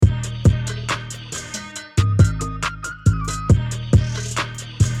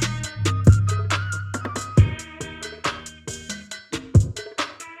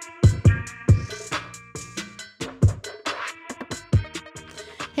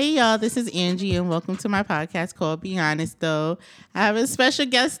Hey y'all, this is Angie and welcome to my podcast called Be Honest Though. I have a special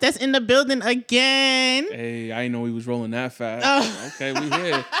guest that's in the building again. Hey, I didn't know he was rolling that fast. Oh. Okay, we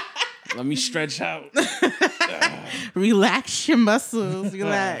here. Let me stretch out. Relax your muscles.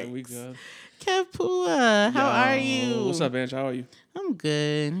 Relax. We good. Kevpua, how are you? What's up, Ange? How are you? I'm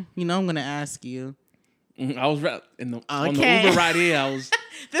good. You know I'm going to ask you. I was on the Uber ride here.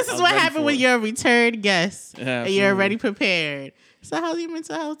 This is what happened when you're a return guest Yeah, and you're already prepared. So how's your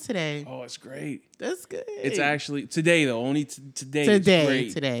mental health today? Oh, it's great. That's good. It's actually today though. Only today. Today. It's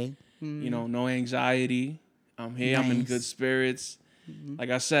great. Today. You know, no anxiety. I'm here. Nice. I'm in good spirits.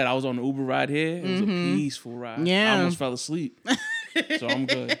 Like I said, I was on the Uber ride here. It was a peaceful ride. Yeah. I almost fell asleep. So I'm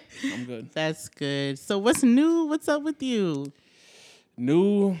good. I'm good. That's good. So what's new? What's up with you?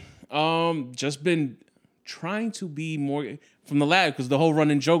 New. Just been trying to be more from the lab because the whole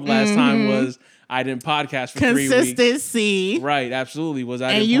running joke last time was I didn't podcast for 3 weeks. Consistency. Right, absolutely.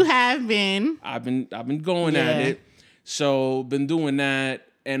 And you have been. I've been going at it. So been doing that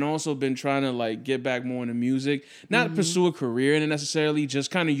and also been trying to like get back more into music. Not pursue a career in it necessarily,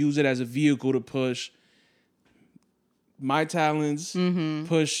 just kind of use it as a vehicle to push my talents,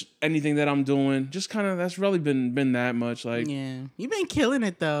 push anything that I'm doing. Just kind of that's really been that much. Like You've been killing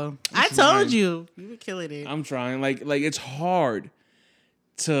it though. I trying. told you. You've been killing it. I'm trying. Like it's hard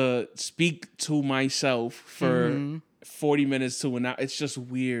to speak to myself for 40 minutes to an hour. It's just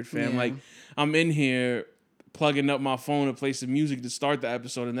weird, fam. Yeah. Like I'm in here plugging up my phone to play some music to start the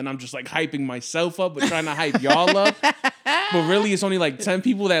episode, and then I'm just like hyping myself up, but trying to hype y'all up. But really, it's only like 10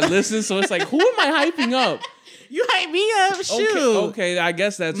 people that listen, so it's like, who am I hyping up? You hype me up, shoot. Okay, I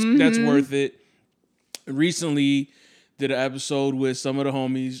guess that's worth it. Recently, did an episode with some of the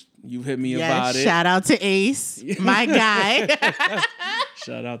homies. You hit me about it. Shout out to Ace, my guy.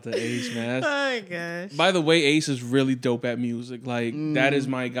 Shout out to Ace, man. Oh my gosh. By the way, Ace is really dope at music. Like, that is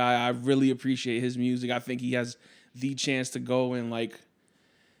my guy. I really appreciate his music. I think he has the chance to go and, like,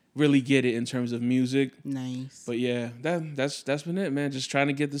 really get it in terms of music. Nice. But, yeah, that's been it, man. Just trying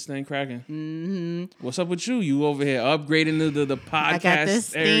to get this thing cracking. What's up with you? You over here upgrading the podcast I got the area.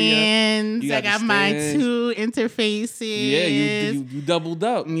 stands. I got my 2 interfaces. Yeah, you doubled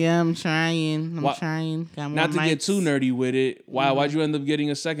up. Yeah, I'm trying. I'm trying. Got more Not to mics. get too nerdy with it. Why'd you end up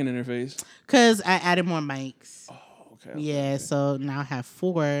getting a second interface? Because I added more mics. Oh, okay. Yeah, so now I have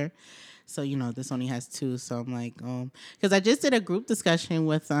 4. So, this only has 2. So I'm like, because I just did a group discussion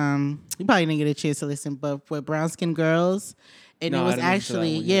with, you probably didn't get a chance to listen, but with Brown Skin Girls. And No, it was I didn't listen to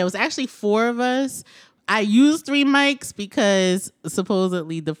actually, that one yet. it was actually 4 of us. I used 3 mics because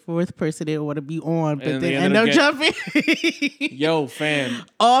supposedly the 4th person didn't want to be on, but And they they end ended up up jumping. Yo, fam.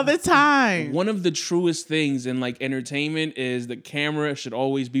 All the time. One of the truest things in like entertainment is the camera should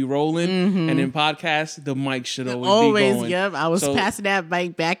always be rolling, and in podcasts the mic should always be going. Yep. I was passing that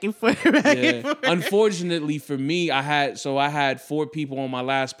mic back and forth. Unfortunately for me, I had 4 people on my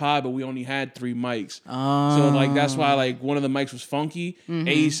last pod, but we only had 3 mics. Oh. So like that's why like one of the mics was funky.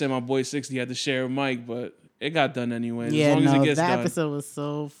 Ace and my boy 60 had to share a mic, but it got done anyway. Yeah, as long as it gets that done. episode was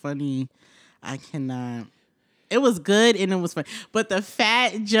so funny. I cannot. It was good and it was fun. But the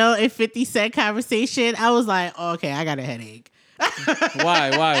Fat Joe and 50 Cent conversation, I was like, oh, okay, I got a headache.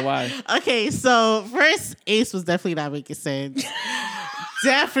 Why? Okay, so first, Ace was definitely not making sense.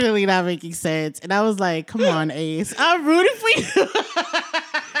 Definitely not making sense. And I was like, come on, Ace. I'm rooting for you.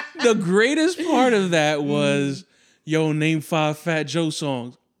 The greatest part of that was, yo, name 5 Fat Joe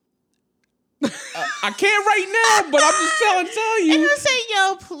songs. I can't right now, but I'm just telling you. And I said,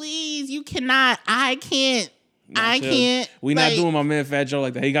 yo, please, you cannot. I can't. I can't. We not doing my man Fat Joe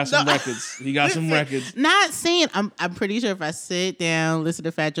like that. He got some records. He got some records. Not saying I'm pretty sure if I sit down, listen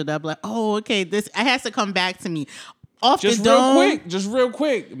to Fat Joe, I'll be like, oh, okay, this it has to come back to me. Just real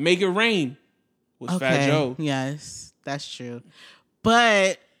quick. Make It Rain with Fat Joe. Yes, that's true.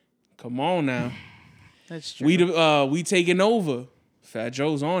 But come on now. That's true. We taking over. Fat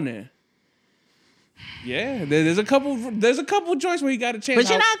Joe's on there. Yeah, there's a couple joints where he got a chance. But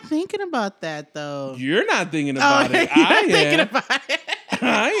you're not thinking about that though. You're not thinking about it. You're not thinking about it.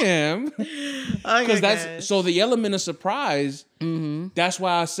 I am. Because that's so the element of surprise. That's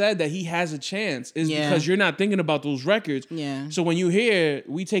why I said that he has a chance. Is because you're not thinking about those records. Yeah. So when you hear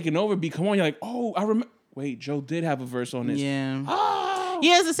we taking over, come on, you're like, oh, I remember. Wait, Joe did have a verse on this. Yeah. Oh.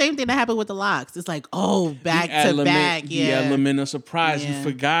 Yeah, it's the same thing that happened with the Locks. It's like, oh, back to back. The element of surprise. Yeah. You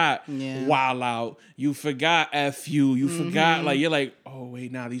forgot Yeah. Wild Out. You forgot F You. You forgot, like, you're like, oh,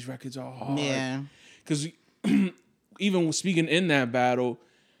 wait, now these records are hard. Yeah. Because even speaking in that battle,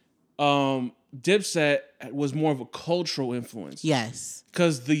 Dipset was more of a cultural influence. Yes.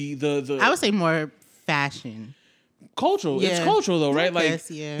 Because the I would say more fashion. cultural. Yeah. It's cultural though, right? I Like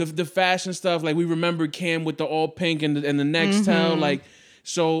guess, yeah. the fashion stuff. Like we remember Cam with the all pink and the Nextel. Like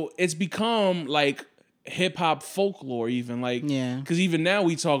so, it's become like hip hop folklore, even like Yeah. because even now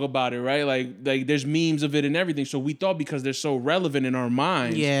we talk about it, right? Like there's memes of it and everything. So we thought because they're so relevant in our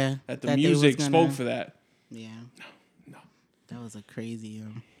minds, Yeah, that the that they music was gonna- spoke for that. Yeah. No. That was a crazy.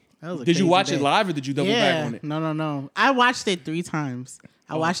 That was a Did you crazy watch day. it live or did you double back on it? No. I watched it 3 times.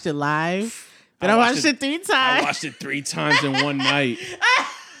 I watched it live. Then I watched it 3 times. I watched it 3 times in one night.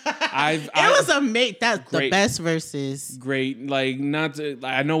 It was amazing. That's the Great. best verses. Great. Like not to,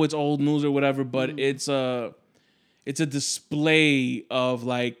 I know it's old news or whatever, but it's a display of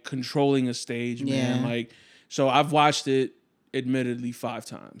like controlling a stage, man. Yeah. Like so I've watched it admittedly 5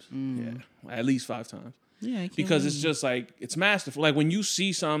 times. Yeah. At least 5 times. Yeah, I can't Because believe it's just like it's masterful. Like when you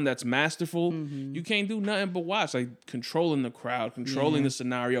see something that's masterful, you can't do nothing but watch. Like controlling the crowd, controlling the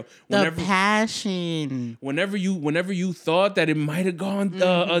scenario. the passion. Whenever you thought that it might have gone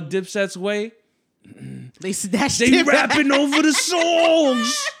a Dipset's way, They snatched they it rapping over the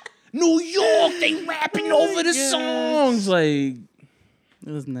songs. New York, they rapping over the gosh. songs. Like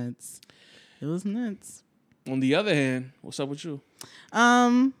It was nuts. It was nuts. on the other hand, what's up with you?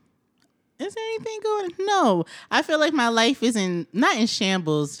 Is there anything going? No, I feel like my life is not in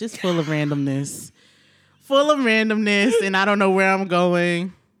shambles, just full of randomness, and I don't know where I'm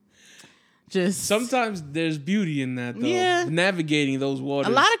going. Just Sometimes there's beauty in that, though. Yeah. Navigating those waters.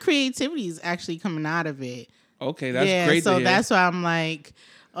 a lot of creativity is actually coming out of it. Okay, that's great. So to hear. that's why I'm like,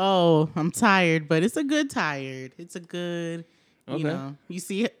 oh, I'm tired, but it's a good tired. It's a good, Okay. you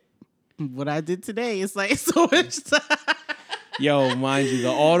see what I did today. It's like so much time. Yo, mind you, the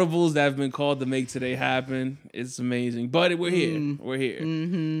audibles that have been called to make today happen, it's amazing. But we're here. We're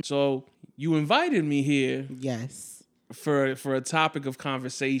here. So you invited me here Yes. for a topic of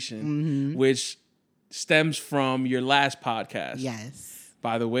conversation, which stems from your last podcast. Yes.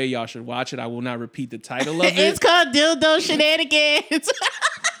 By the way, y'all should watch it. I will not repeat the title of It's it. called Dildo Shenanigans.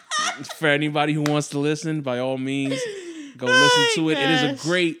 For anybody who wants to listen, by all means, go listen to it. gosh.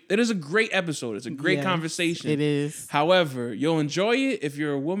 It is a great episode. It's a great Yes, conversation. It is. However, you'll enjoy it. If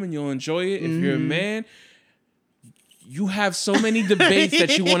you're a woman, you'll enjoy it. If you're a man, you have so many debates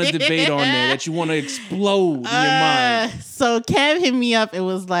that you want to debate on there, that you want to explode in your mind. So Kev hit me up. It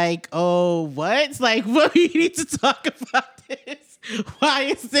was like, oh, what? Like, what we need to talk about this? Why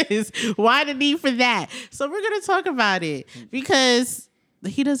is this? Why the need for that? So we're gonna talk about it because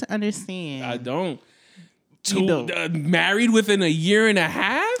he doesn't understand. I don't. You don't. Married within a year and a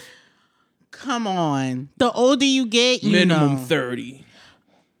half? Come on. The older you get, you Minimum know. 30.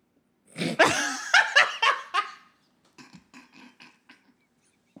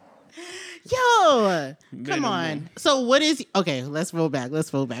 Yo, come Minimum. on. So what is okay? Let's roll back. We're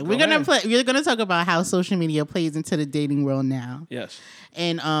gonna ahead. We're gonna talk about how social media plays into the dating world now, Yes.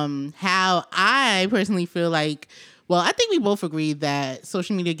 and how I personally feel like. Well, I think we both agree that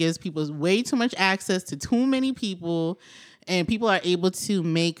social media gives people way too much access to too many people, and people are able to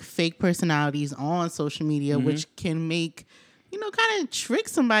make fake personalities on social media, which can make, kind of trick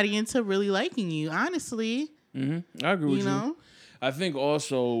somebody into really liking you. Honestly, I agree with you. you know. I think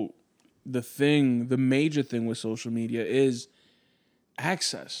also the major thing with social media is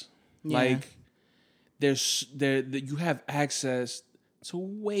access. Yeah. Like you have access to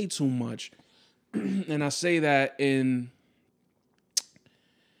way too much. And I say that you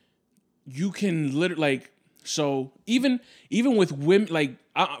can literally so even with women, like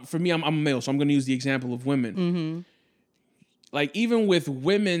for me, I'm a male, so I'm going to use the example of women. Like even with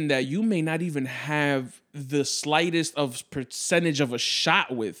women that you may not even have the slightest of percentage of a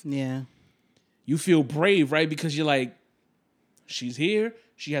shot with, Yeah. you feel brave, right? Because you're like, she's here,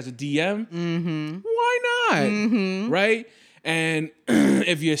 she has a DM, why not, right? And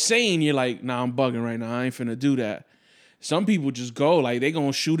if you're sane, you're like, nah, I'm bugging right now, I ain't finna do that. Some people just go, like, they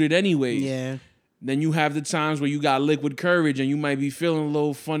gonna shoot it anyway. Yeah. Then you have the times where you got liquid courage and you might be feeling a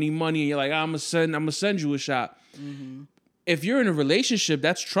little funny money and you're like, I'm gonna send you a shot. If you're in a relationship,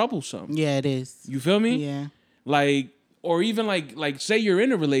 that's troublesome. Yeah, it is. You feel me? Yeah. Like, or even like say you're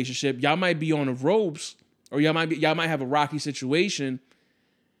in a relationship, y'all might be on the ropes, or y'all might have a rocky situation.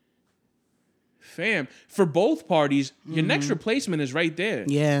 Fam, for both parties, your next replacement is right there.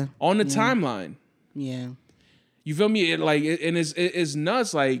 Yeah. On the timeline. Yeah. You feel me? It's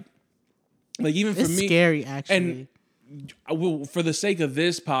nuts. Like even for It's me, scary, actually. I will, for the sake of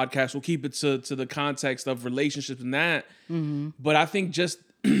this podcast, we'll keep it to the context of relationships and that. But I think just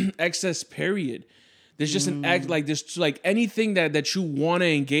excess period. There's just an act like there's like anything that you want to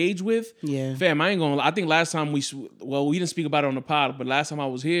engage with. Yeah. Fam, I ain't gonna. I think last time we didn't speak about it on the pod, but last time I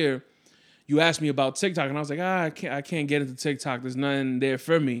was here, you asked me about TikTok, and I was like, I can't get into TikTok. There's nothing there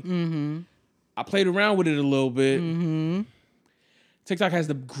for me. I played around with it a little bit. TikTok has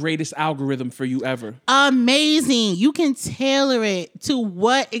the greatest algorithm for you ever. Amazing. You can tailor it to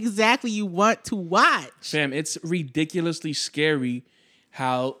what exactly you want to watch. Fam, it's ridiculously scary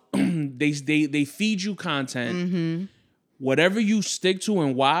how they feed you content. Whatever you stick to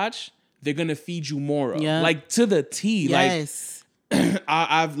and watch, they're gonna feed you more of. Yep. Like to the T. Yes.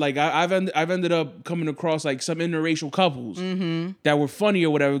 Like I've ended up coming across like some interracial couples that were funny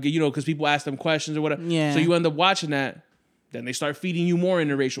or whatever, you know, because people ask them questions or whatever. Yeah. So you end up watching that. Then they start feeding you more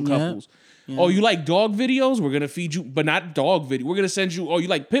interracial couples. Yep. Oh, you like dog videos? We're gonna feed you, but not dog video. We're gonna send you. Oh, you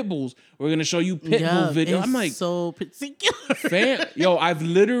like pit bulls? We're gonna show you pit bull video. I'm like, so particular. fam, yo, I've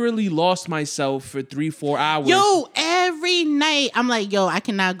literally lost myself for 3-4 hours. Yo, every night I'm like, yo, I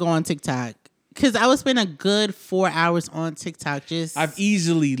cannot go on TikTok because I would spend a good 4 hours on TikTok. I've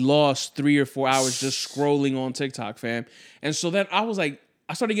easily lost 3 or 4 hours just scrolling on TikTok, fam. And so then I was like,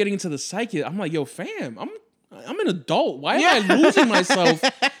 I started getting into the psyche. I'm like, yo, fam, I'm an adult. Why am I losing myself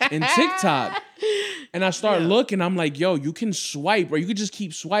in TikTok? And I start looking. I'm like, yo, you can swipe or you could just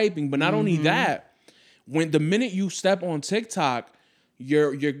keep swiping. But not only that, when the minute you step on TikTok,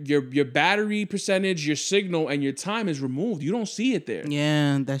 your battery percentage, your signal, and your time is removed. You don't see it there.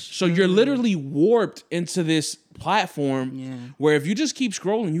 Yeah, that's true. So you're literally warped into this platform where if you just keep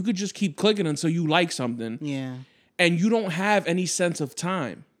scrolling, you could just keep clicking until you like something. Yeah. And you don't have any sense of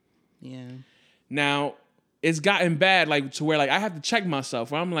time. Yeah. Now, it's gotten bad, like to where like I have to check myself.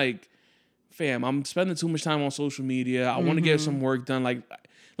 Where I'm like, fam, I'm spending too much time on social media. I want to get some work done. Like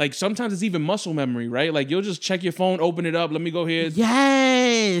sometimes it's even muscle memory, right? Like you'll just check your phone, open it up. Let me go here.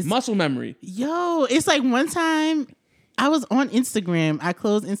 Yes. Muscle memory. Yo, it's like one time I was on Instagram. I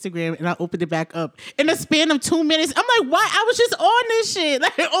closed Instagram and I opened it back up in a span of 2 minutes. I'm like, why? I was just on this shit.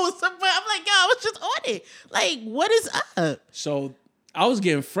 Like, I'm like, yo, I was just on it. Like, what is up? So I was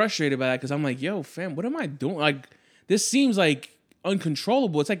getting frustrated by that because I'm like, yo, fam, what am I doing? Like, this seems like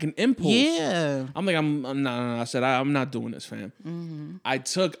uncontrollable. It's like an impulse. Yeah. I'm like, I'm not. I said, I'm not doing this, fam. I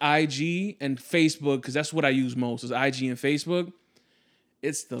took IG and Facebook because that's what I use most is IG and Facebook.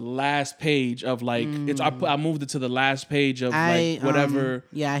 It's the last page of like, I moved it to the last page of like whatever.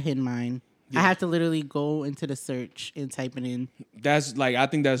 I hid mine. Yeah. I have to literally go into the search and type it in. That's like, I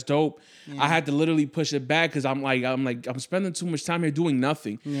think that's dope. Yeah. I had to literally push it back because I'm spending too much time here doing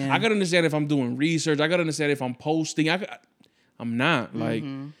nothing. Yeah. I gotta understand if I'm doing research. I gotta understand if I'm posting. I'm not like.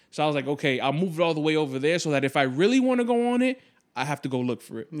 So I was like, okay, I'll move it all the way over there so that if I really want to go on it, I have to go look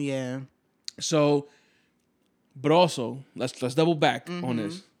for it. Yeah. So, but also let's double back on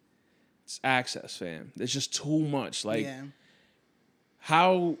this. It's access, fam. There's just too much. Like,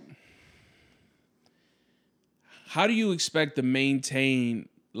 how do you expect to maintain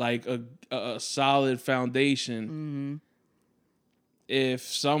like a solid foundation if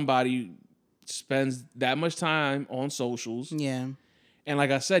somebody spends that much time on socials? Yeah. And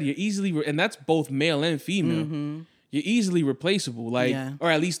like I said, you're easily, and that's both male and female. You're easily replaceable, like, or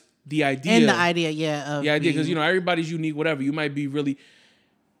at least the idea. And the idea, because everybody's unique, whatever. You might be really,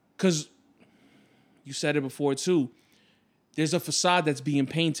 because you said it before too. There's a facade that's being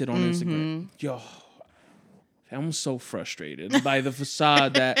painted on Instagram. Yo, I'm so frustrated by the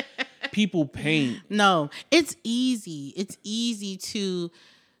facade that people paint. No, it's easy. It's easy to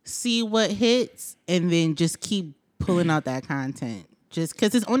see what hits and then just keep pulling out that content. Just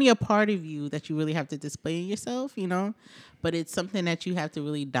because it's only a part of you that you really have to display in yourself, you know? But it's something that you have to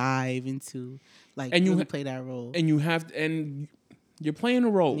really dive into, like, and really play that role. And and you're playing a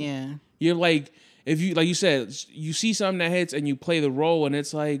role. Yeah. You're like, if you, like you said, you see something that hits and you play the role and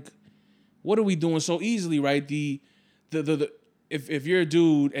it's like, what are we doing so easily, right? If you're a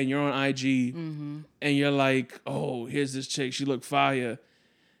dude and you're on IG and you're like, oh, here's this chick, she look fire,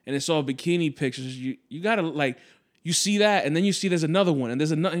 and it's all bikini pictures, you gotta like, you see that, and then you see there's another one, and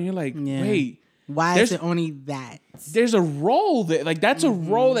there's another, and you're like, wait, why is it only that? There's a role that, like, that's a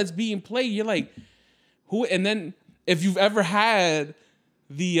role that's being played. You're like, who? And then if you've ever had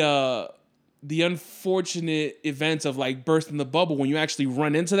the unfortunate events of like bursting the bubble when you actually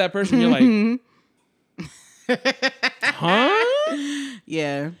run into that person, you're like, huh?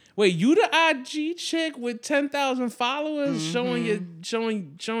 Yeah. Wait, you the IG chick with 10,000 followers showing your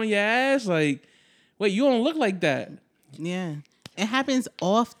ass? Like, wait, you don't look like that. Yeah. It happens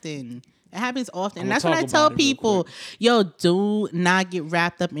often. And that's what I tell people. Yo, do not get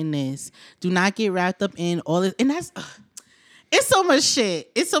wrapped up in this. Do not get wrapped up in all this. And that's... It's so much shit.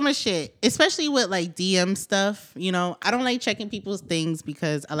 Especially with like DM stuff. You know, I don't like checking people's things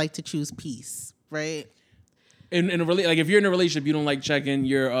because I like to choose peace, right? like if you're in a relationship, you don't like checking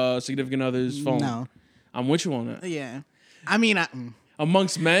your significant other's phone. No. I'm with you on that. Yeah. I mean,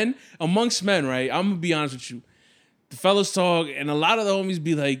 Amongst men, right? I'm gonna be honest with you. The fellas talk, and a lot of the homies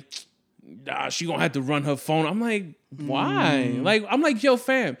be like, nah, she gonna have to run her phone. I'm like, why? Like, I'm like, yo,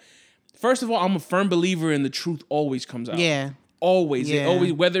 fam. First of all, I'm a firm believer in the truth always comes out. Yeah. Always. Yeah. It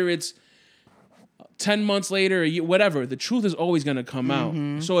always, whether it's 10 months later, whatever, the truth is always gonna come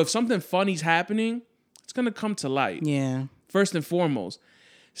out. So if something funny's happening, it's gonna come to light. Yeah. First and foremost.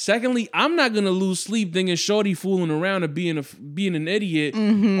 Secondly, I'm not gonna lose sleep thinking shorty fooling around and being an idiot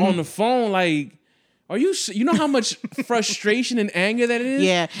on the phone. Like, you know how much frustration and anger that is?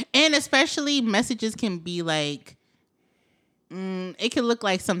 Yeah. And especially messages can be like, it can look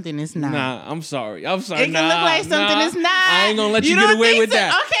like something is not. Nah, I'm sorry. It can look like something is not. I ain't gonna let you get away with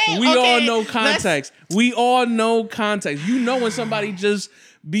that. Okay, we all know context. We all know context. You know when somebody just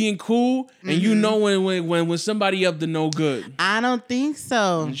being cool, and you know when somebody up to no good. I don't think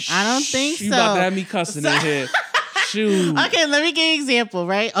so. You about to have me cussing in here. Shoot. Okay, let me give you an example,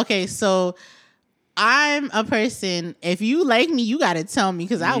 right? Okay, so I'm a person, if you like me, you got to tell me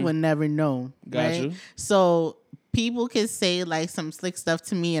because I would never know. Gotcha. Right? So people could say like some slick stuff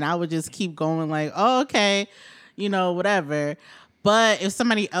to me and I would just keep going like, oh, okay, whatever. But if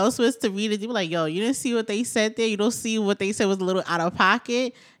somebody else was to read it, they'd be like, yo, you didn't see what they said there? You don't see what they said was a little out of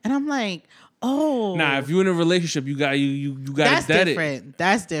pocket? And I'm like, oh. Nah, if you're in a relationship, you got to dead it.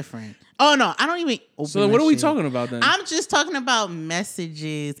 That's different. Oh, no, I don't even open So what are we shit. talking about then? I'm just talking about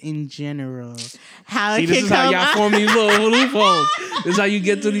messages in general. How See, it this can is how come y'all out. form these little loopholes. This is how you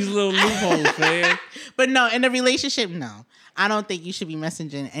get to these little loopholes, man. But no, in a relationship, no. I don't think you should be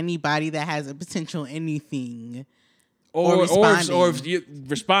messaging anybody that has a potential anything. Or responding. Or if you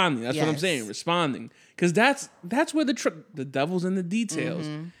responding. That's what I'm Yes. saying. Responding. Because that's where the devil's in the details.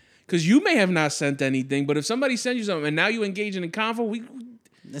 Because you may have not sent anything, but if somebody sends you something and now you engaging in convo,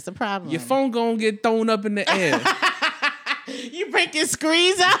 It's a problem. your phone gonna get thrown up in the air. You breaking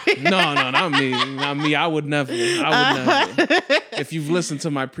screens out here? No, not me. Not me. I would never. If you've listened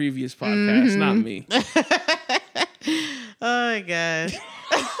to my previous podcast, not me. Oh my god.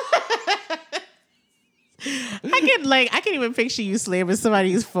 I can even picture you slamming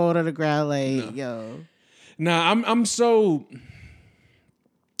somebody's phone on the ground like, yo. Nah, I'm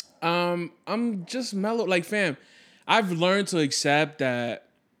just mellow. Like, fam, I've learned to accept that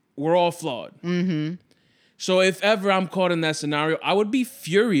we're all flawed. So if ever I'm caught in that scenario, I would be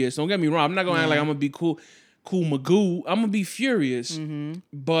furious. Don't get me wrong. I'm not gonna act like I'm gonna be cool Magoo. I'm gonna be furious.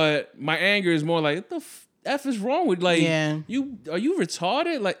 But my anger is more like, what the F is wrong with are you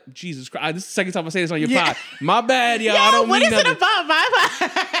retarded? Like, Jesus Christ. This is the second time I say this on your pod. My bad, y'all. I don't mean nothing. What is it about my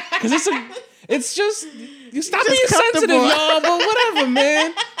pod? Because it's just, you stop being sensitive, y'all. But whatever,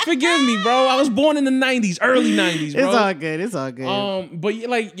 man. Forgive me, bro. I was born in the 90s, early 90s, bro. It's all good.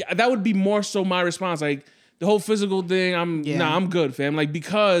 But that would be more so my response. Like, the whole physical thing, I'm good, fam. Like,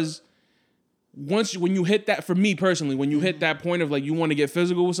 because when you hit that, for me personally, when you hit that point of like you want to get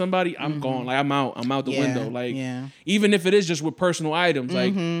physical with somebody, I'm gone. Like, I'm out the window. Like, even if it is just with personal items,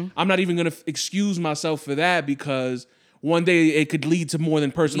 like I'm not even gonna excuse myself for that because one day it could lead to more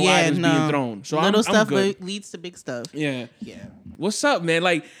than personal items being thrown. So little stuff good. leads to big stuff. Yeah. What's up, man?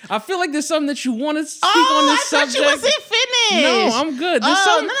 Like, I feel like there's something that you want to speak on this subject. You wasn't finished. No, I'm good. No.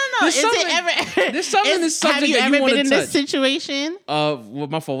 There's something in this subject that you want to touch. Have you ever been in this situation?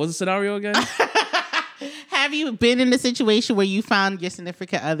 My fault. What's the scenario again? Have you been in a situation where you found your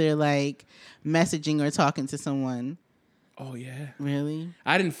significant other like messaging or talking to someone? Oh yeah. Really?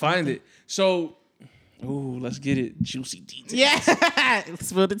 I didn't find it. So, let's get it. Juicy details. Yeah.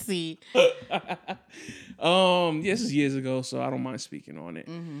 Spill the tea. This is years ago, so I don't mind speaking on it.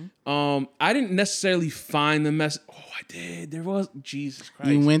 I didn't necessarily find the message. Oh, I did. There was, Jesus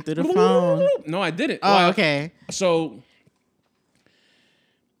Christ. You went through the phone. No, I didn't. Oh, okay. So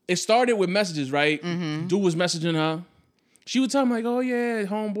it started with messages, right? Dude was messaging her. She would tell him like, "Oh yeah,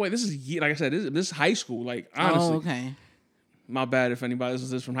 homeboy." This is like I said, this is high school. Like, honestly. Oh, okay. My bad if anybody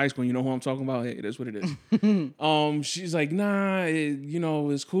listens to this from high school and you know who I'm talking about. Hey, it is what it is. She's like, nah,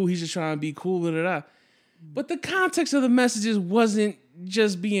 it's cool. He's just trying to be cool, blah, blah, blah. But the context of the messages wasn't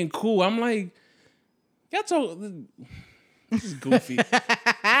just being cool. I'm like, this is goofy.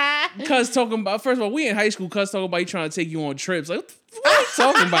 Cuz talking about, first of all, we in high school, cuz talking about he trying to take you on trips. Like, what are you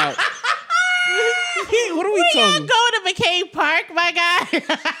talking about? What are we talking about? Go to McCabe Park, my guy.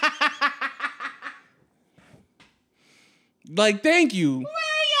 Like, thank you. Where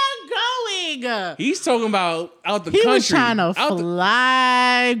y'all He's talking about out the he country. Was trying to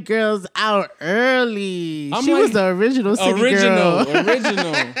fly girls out early. She was the original city girl.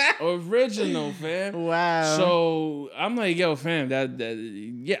 Original, fam. Wow. So I'm like, yo, fam,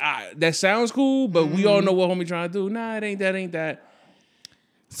 that sounds cool, but we all know what homie trying to do. Nah, it ain't that.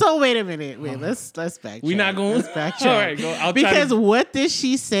 So wait a minute. Let's backtrack. We not going. Let's backtrack. All right, go. Because what did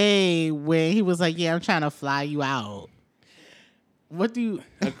she say when he was like, "Yeah, I'm trying to fly you out"? What do you?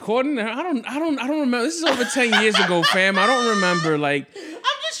 According to her, I don't remember. This is over 10 years ago, fam. I don't remember. Like,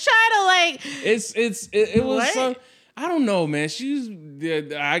 I'm just trying to like. It was some. I don't know, man.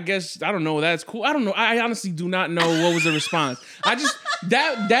 I guess I don't know. That's cool. I don't know. I honestly do not know what was the response. I just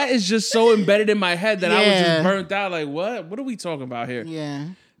that is just so embedded in my head that I was just burnt out. Like, what are we talking about here? Yeah.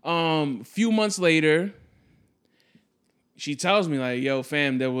 Few months later, she tells me like, "Yo,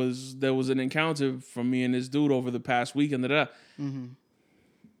 fam, there was an encounter from me and this dude over the past week and da."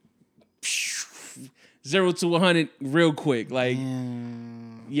 0 to 100 real quick. Like,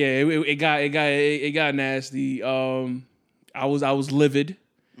 yeah, it got nasty. I was livid,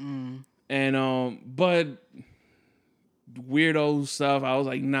 and but weirdo stuff. I was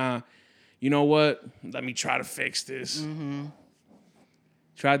like, nah. You know what? Let me try to fix this.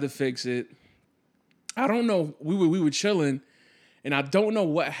 Tried to fix it. I don't know. We were chilling, and I don't know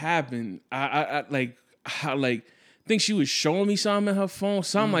what happened. I think she was showing me something in her phone.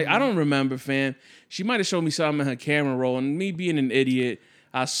 Something like I don't remember, fam. She might have showed me something in her camera roll, and me being an idiot,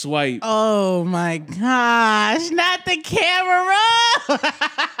 I swiped. Oh my gosh! Not the camera roll.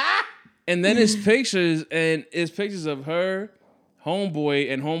 And then it's pictures of her,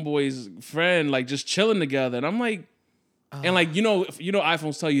 homeboy, and homeboy's friend like just chilling together, and I'm like. And like you know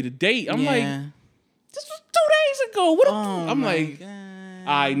iPhones tell you the date. I'm like, this was 2 days ago. What? I'm like, God.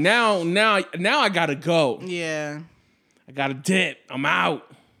 all right, now I gotta go. Yeah, I gotta dip. I'm out.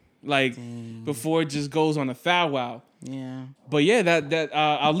 Like before it just goes on a foul wow. Yeah. But yeah, that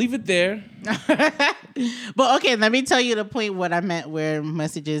I'll leave it there. But okay, let me tell you the point what I meant where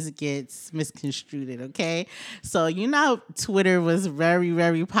messages gets misconstrued, okay? So you know Twitter was very,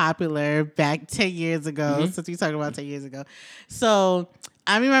 very popular back 10 years ago, since we talked about 10 years ago. So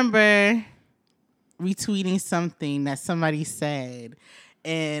I remember retweeting something that somebody said,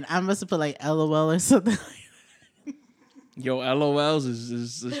 and I must have put like LOL or something like that. Yo, LOLs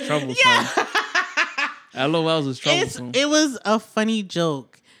is troublesome. Yeah. LOLs is troublesome. It was a funny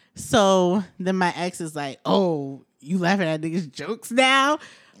joke. So then my ex is like, "Oh, you laughing at niggas' jokes now?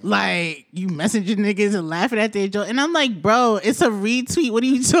 Like you messaging niggas and laughing at their joke?" And I'm like, "Bro, it's a retweet. What are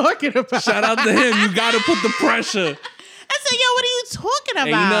you talking about?" Shout out to him. You got to put the pressure. I said, "Yo, what are you talking about?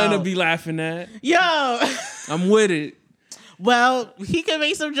 Ain't nothing to be laughing at." Yo, I'm with it. Well, he can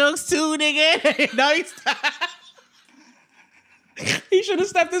make some jokes too, nigga. No, he's not. He should have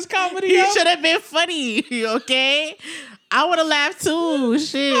stepped his comedy He up. should have been funny, okay? I would have laughed too.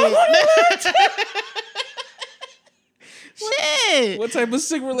 Shit. Shit. What type of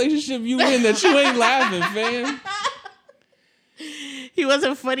sick relationship you in that you ain't laughing, fam? He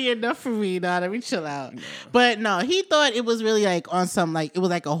wasn't funny enough for me. Nah, let me chill out. No. But no, he thought it was really like on some like it was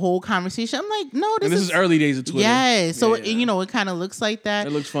like a whole conversation. I'm like, no, this is early days of Twitter. Yeah. So you know, it kind of looks like that. It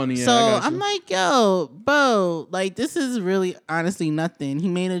looks funny. Yeah, so I'm like, yo, bro, like this is really honestly nothing. He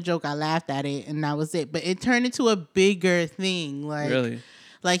made a joke, I laughed at it, and that was it. But it turned into a bigger thing. Like, really,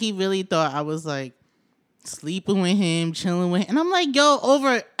 like he really thought I was like sleeping with him, chilling with him, and I'm like, yo,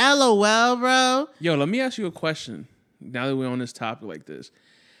 over LOL, bro. Yo, let me ask you a question. Now that we're on this topic like this,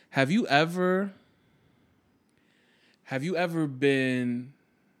 have you ever been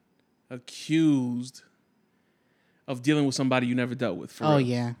accused of dealing with somebody you never dealt with? For real?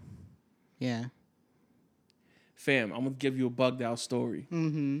 Yeah. Yeah. Fam, I'm going to give you a bugged out story.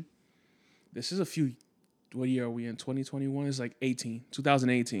 Mm-hmm. This is what year are we in? 2021? It's like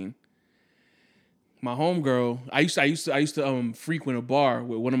 2018. My homegirl, I used to frequent a bar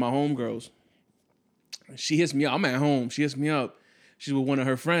with one of my homegirls. She hits me up. I'm at home. She hits me up. She's with one of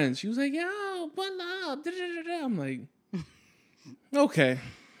her friends. She was like, "Yo, what up?" I'm like, "Okay,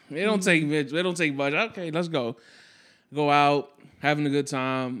 it don't take much. Okay, let's go. Go out, having a good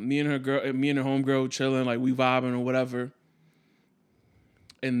time. Me and her homegirl chilling, like we vibing or whatever."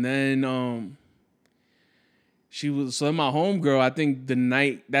 And then she was so my homegirl. I think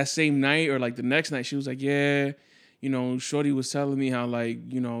that same night or like the next night, she was like, "Yeah." You know, shorty was telling me how, like,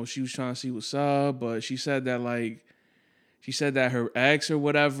 you know, she was trying to see what's up, but she said that her ex or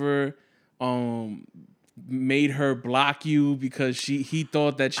whatever made her block you because he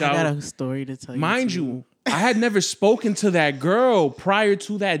thought that y'all... I got a story to tell you. Mind you, I had never spoken to that girl prior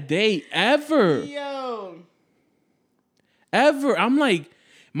to that date, ever. Yo. Ever. I'm like,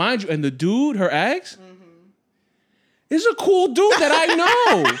 Mind you, and the dude, her ex, is a cool dude that I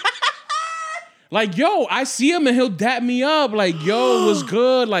know. Like, yo, I see him and he'll dap me up. Like, yo, what's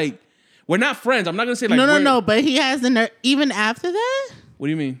good? Like, we're not friends. I'm not gonna say like no. But he has the nerve. Even after that. What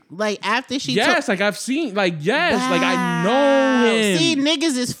do you mean? Like after she. Yes, like I've seen. Like yes, wow. Like I know him. See,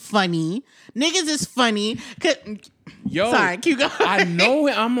 niggas is funny. Yo, sorry, keep going. I know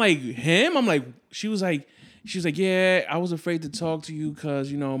him. I'm like him. I'm like she was like, yeah, I was afraid to talk to you because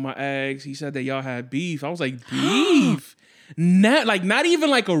you know my ex. He said that y'all had beef. I was like beef. Not even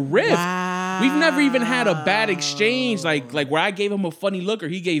like a rift. Wow. We've never even had a bad exchange, like where I gave him a funny look or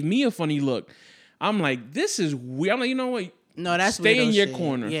he gave me a funny look. I'm like, this is weird. I'm like, you know what? No, that's stay in your shit.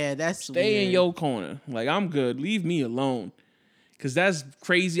 corner. Yeah, that's stay weird. in your corner. Like I'm good. Leave me alone. Cause that's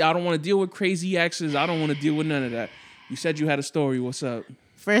crazy. I don't want to deal with crazy exes. I don't want to deal with none of that. You said you had a story. What's up?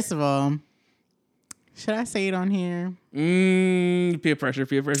 First of all, should I say it on here? Peer pressure.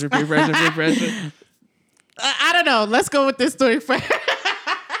 I don't know. Let's go with this story first.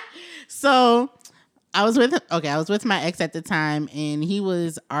 So I was with my ex at the time, and he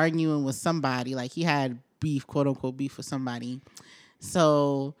was arguing with somebody. Like he had beef, quote unquote beef with somebody.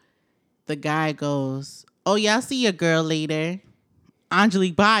 So the guy goes, "Oh yeah, I'll see your girl later.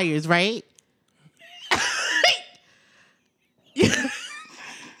 Angelique Byers, right?"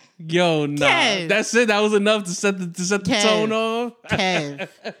 Yo, nah. Kev. That's it. That was enough to set the tone off. Kev.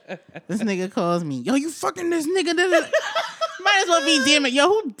 This nigga calls me. Yo, you fucking this nigga. Might as well be damn it. Yo,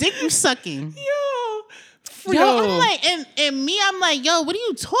 who dick you sucking? Yo, I'm like, and me, I'm like, yo, what are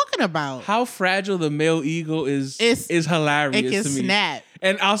you talking about? How fragile the male ego is hilarious it can to me. Snap.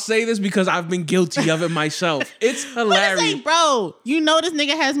 And I'll say this because I've been guilty of it myself. It's hilarious. It's like, bro, you know this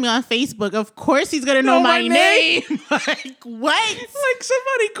nigga has me on Facebook. Of course he's gonna know my name. Like, what? Like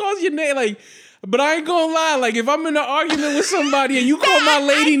somebody calls your name, like, but I ain't gonna lie. Like, if I'm in an argument with somebody and you call my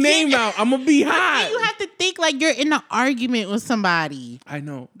lady name out, I'm gonna be hot. You have to think like you're in an argument with somebody. I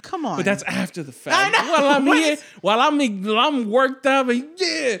know. Come on. But that's after the fact. I know. While I'm worked up and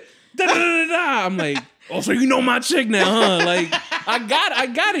I'm like, oh, so you know my chick now, huh? Like, I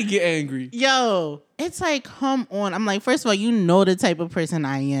gotta get angry. Yo, it's like, come on. I'm like, first of all, you know the type of person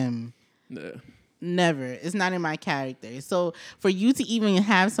I am. Yeah. Never. It's not in my character. So for you to even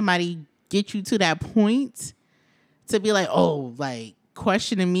have somebody get you to that point to be like, oh, like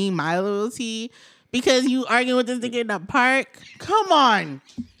questioning me, my loyalty, because you arguing with this nigga in the park. Come on.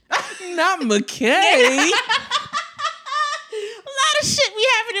 Not McKay. A lot of shit we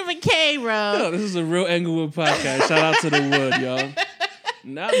having in McKay, bro. Yo, this is a real Englewood podcast. Shout out to the Wood, y'all.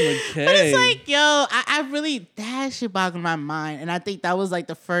 Not McKay. But it's like, yo, I really, that shit boggled my mind. And I think that was like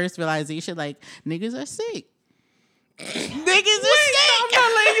the first realization, like, niggas are sick. Niggas are sick. I'm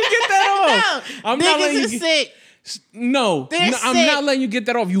not letting you get that off. No, niggas are sick. No, I'm not letting you get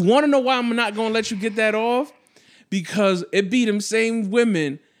that off. You want to know why I'm not going to let you get that off? Because it be them same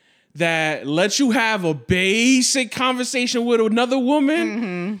women that let you have a basic conversation with another woman.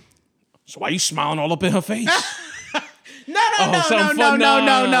 Mm-hmm. So why you smiling all up in her face? No,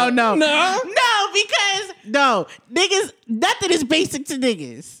 because niggas, nothing is basic to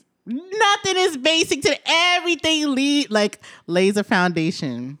niggas. Nothing is basic to everything. Like laser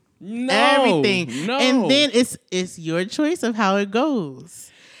foundation. No, everything. No. And then it's your choice of how it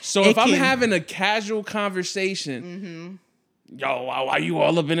goes. So if I'm having a casual conversation, yo, why you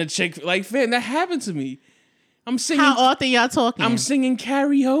all up in a chick? Like, fam, that happened to me. I'm singing. How often y'all talking? I'm singing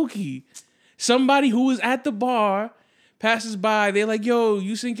karaoke. Somebody who was at the bar passes by. They're like, yo,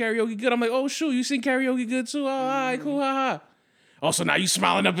 you sing karaoke good? I'm like, oh, shoot, you sing karaoke good too? Oh, all right, cool, haha. Also, now you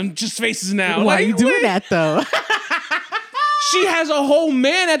smiling up in just faces now. Why like, are you doing that, though? She has a whole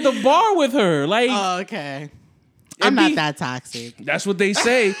man at the bar with her. Like, oh, okay. I'm not that toxic. That's what they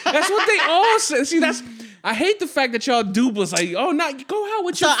say. That's what they all say. See, I hate the fact that y'all duplicates. Like, oh, not go out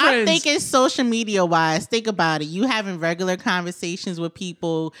with your friends. So I'm thinking social media wise, think about it. You having regular conversations with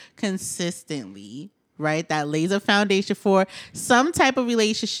people consistently, right? That lays a foundation for some type of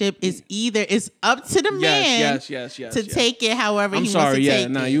relationship is either it's up to the man to take it however he wants to take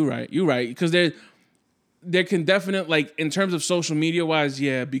it. No, you're right. You're right. Because there can definitely, like, in terms of social media wise,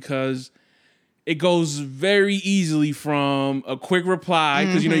 because it goes very easily from a quick reply,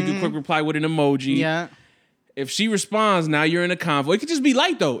 because you know you can quick reply with an emoji. Yeah. If she responds, now you're in a convo. It could just be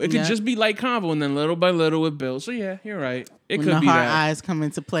light though. It could just be light convo, and then little by little it builds. So yeah, you're right. It when could be that. When the hard eyes come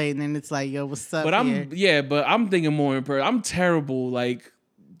into play, and then it's like, yo, what's up? But I'm thinking more in person. I'm terrible. Like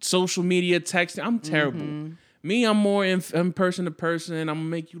social media texting, I'm terrible. Me, I'm more in person to person. I'm gonna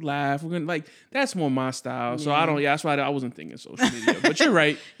make you laugh. We're gonna like that's more my style. So I don't. Yeah, that's why I wasn't thinking social media. But you're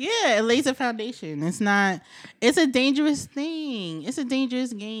right. Yeah, it lays a foundation. It's not. It's a dangerous thing. It's a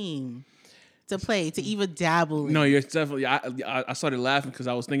dangerous game to play, to even dabble in. No, you're definitely. I started laughing because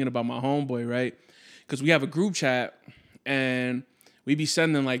I was thinking about my homeboy, right? Because we have a group chat and we be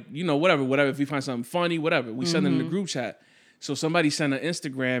sending like whatever. If we find something funny, whatever, we send it in the group chat. So somebody sent an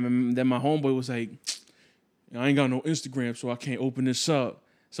Instagram, and then my homeboy was like, I ain't got no Instagram, so I can't open this up.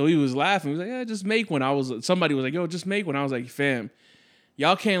 So he was laughing. He was like, yeah, just make one. Somebody was like, yo, just make one. I was like, fam,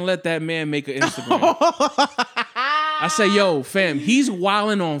 y'all can't let that man make an Instagram. I say, yo, fam, he's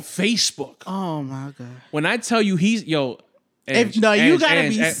wilding on Facebook. Oh my God. When I tell you you gotta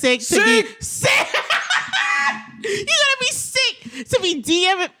be sick to be sick. You gotta be sick to be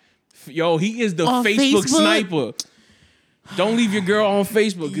DMing. Yo, he is the Facebook sniper. Don't leave your girl on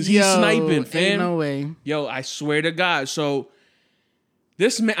Facebook because he's sniping, fam. Ain't no way. Yo, I swear to God. So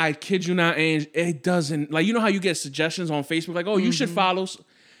this man, I kid you not, and it doesn't like how you get suggestions on Facebook, like, oh, you should follow.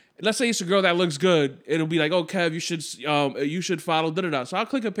 Let's say it's a girl that looks good. It'll be like, oh, Kev, you should follow. Da da da. So I'll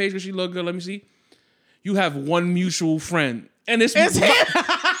click her page because she look good. Let me see. You have one mutual friend, and it's him.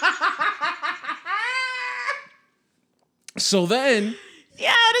 So then,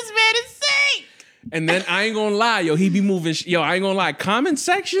 this man is sick. And then I ain't gonna lie, he be moving. I ain't gonna lie. Comment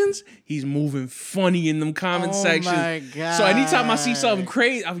sections, he's moving funny in them comment sections. Oh my God. So anytime I see something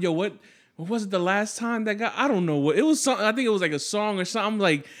crazy, what was it the last time that guy? I don't know what it was. Something, I think it was like a song or something.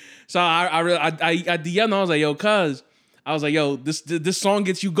 Like, so I DM'd him. I was like, yo, cuz. I was like, yo, this song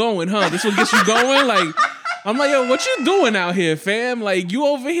gets you going, huh? This one gets you going, like. I'm like, yo, what you doing out here, fam? Like, you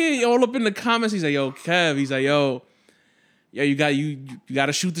over here, you all up in the comments. He's like, yo, Kev. He's like, yo, you got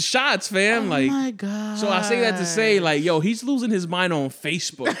to shoot the shots, fam. Oh my God. So I say that to say, like, yo, he's losing his mind on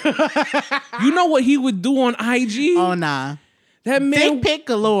Facebook. You know what he would do on IG? Oh, nah. That man. Dick pic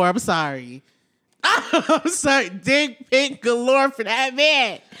galore. I'm sorry. I'm sorry. Dick pic galore for that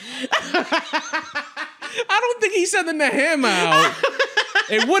man. I don't think he's sending the ham out.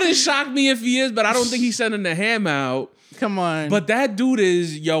 It wouldn't shock me if he is, but I don't think he's sending the ham out. Come on. But that dude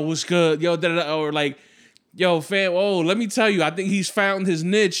is, yo, what's good? Yo, or like, yo, fam, let me tell you, I think he's found his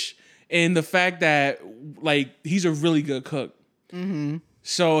niche in the fact that, like, he's a really good cook. Mm-hmm.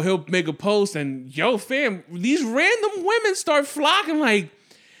 So he'll make a post and, yo, fam, these random women start flocking like,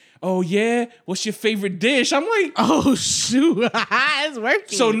 oh, yeah, what's your favorite dish? I'm like, oh, shoot. It's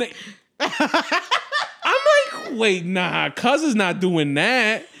working. So I'm like, wait, nah, cuz is not doing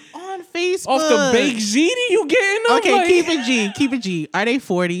that. On Facebook. Off the baked ziti you getting them? Okay, like, keep it G. Are they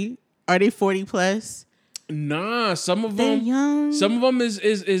 40? Are they 40 plus? Nah, some of They're them young. Some of them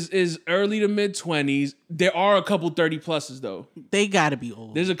is early to mid 20s. There are a couple 30 pluses though. They gotta be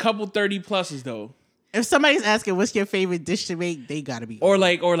old. There's a couple 30 pluses though. If somebody's asking what's your favorite dish to make, they gotta be old.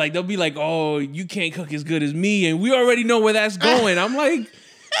 Or like they'll be like, oh, you can't cook as good as me, and we already know where that's going. I'm like,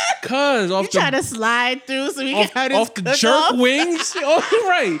 cuz you trying to slide through so we can have this off the jerk wings. Oh,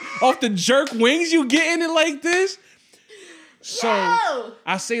 right. Off the jerk wings, you getting it like this? So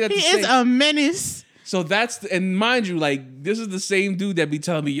I say that he is a menace. So and mind you, like, this is the same dude that be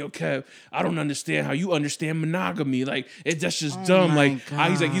telling me, yo, Kev, I don't understand how you understand monogamy. Like, that's just dumb. Like,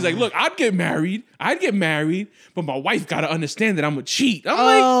 he's like, look, I'd get married, but my wife gotta understand that I'm a cheat. I'm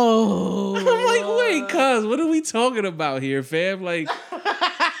like, wait, cuz, what are we talking about here, fam? Like,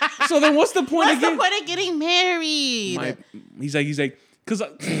 so then what's the point of getting married? He's like, cause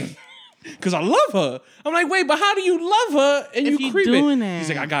I love her. I'm like, wait, but how do you love her and you creeping? He's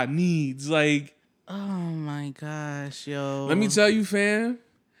like, I got needs, like. Oh my gosh, yo. Let me tell you, fam.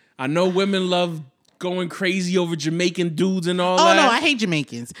 I know women love going crazy over Jamaican dudes and all that. Oh no, I hate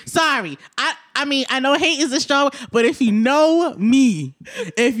Jamaicans. Sorry. I mean, I know hate is a strong, but if you know me,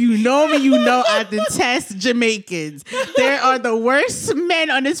 you know I detest Jamaicans. They are the worst men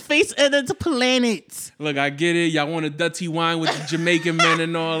on this face of the planet. Look, I get it. Y'all want a dirty wine with the Jamaican men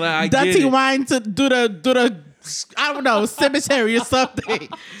and all that. I get it. Dirty wine to do the I don't know, cemetery or something.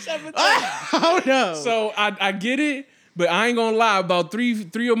 Oh no. So I get it, but I ain't gonna lie. About three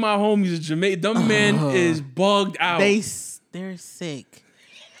of my homies is Jamaican. Them men is bugged out. They're sick.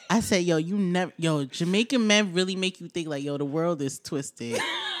 I said, Jamaican men really make you think like, the world is twisted.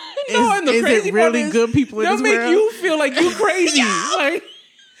 And the crazy it really good people in this world? They'll make you feel like you crazy. Like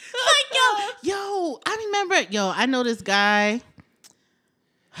I remember, I know this guy.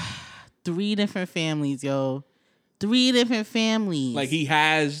 3 different families, 3 different families. Like he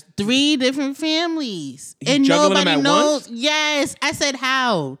has 3 different families. And nobody knows. Once? Yes. I said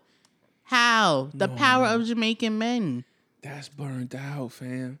how? The power of Jamaican men. That's burned out,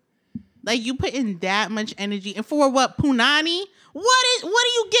 fam. Like, you put in that much energy. And for what, Punani? What are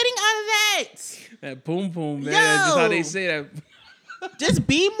you getting out of that? That poom poom, man. That's just how they say that. Just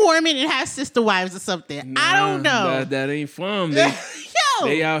be Mormon and have sister wives or something. I don't know. That ain't fun.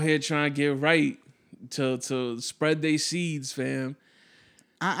 They out here trying to get right to spread their seeds, fam.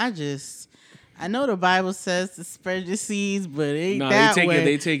 I know the Bible says to spread your seeds, but it ain't that way.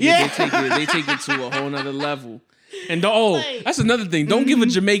 They take it to a whole nother level. And that's another thing. Don't give a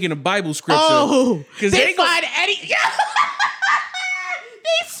Jamaican a Bible scripture. Oh, because they find any.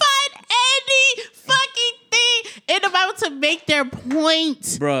 They find any fucking thing in the Bible to make their point,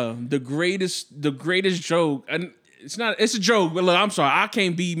 bruh. The greatest joke, and it's a joke. But look, I'm sorry, I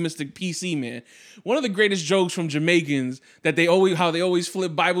can't be Mr. PC, man. One of the greatest jokes from Jamaicans that they always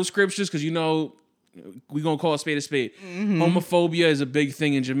flip Bible scriptures, because we gonna call a spade a spade. Mm-hmm. Homophobia is a big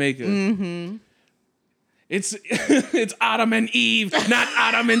thing in Jamaica. Mm-hmm. It's Adam and Eve, not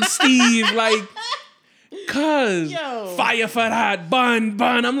Adam and Steve. Like, cuz fire for that, bun.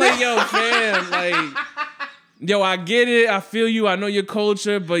 I'm like, yo, fam, like, yo, I get it. I feel you. I know your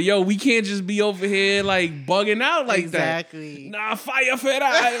culture, but yo, we can't just be over here like bugging out like exactly. that. Nah, fire for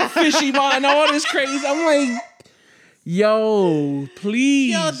that, fishy man, all this crazy. I'm like, yo,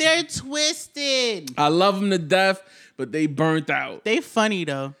 please. Yo, they're twisted. I love them to death, but they burnt out. They funny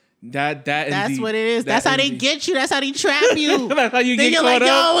though. That's indeed. What it is. That's how they get you. That's how they trap you. That's how you get caught like, up.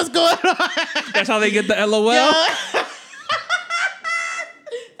 Yo, what's going on? That's how they get the LOL. That's how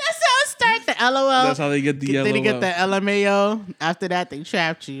it starts. The LOL. That's how they get the LOL. Then they get the LMAO. After that, they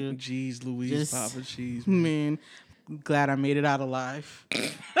trapped you. Jeez Louise, Papa Cheese. Man, glad I made it out alive.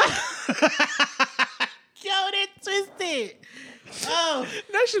 Yo, they're twisted. Oh,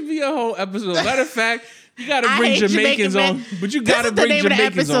 that should be a whole episode. Matter of fact, you gotta bring Jamaicans on, but you gotta bring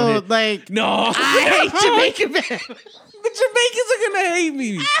Jamaicans on here. Like, no, I hate Jamaican men. The Jamaicans are gonna hate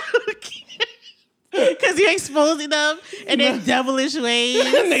me because you're exposing them in their devilish ways.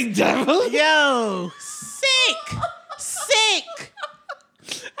 And they devil. Yo, sick.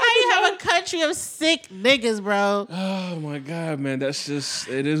 How you have a country of sick niggas, bro? Oh my God, man, that's just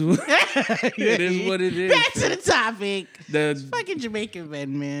it is what it is. What it is. Back to the topic. It's fucking Jamaican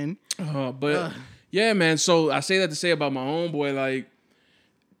men, man. But yeah, man. So I say that to say about my homeboy, like,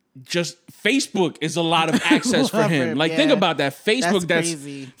 just Facebook is a lot of access for him. Like, think about that. Facebook, that's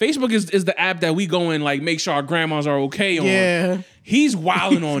crazy. Facebook is the app that we go and like make sure our grandmas are okay on. Yeah. He's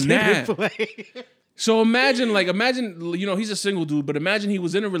wilding on that. So imagine, he's a single dude, but imagine he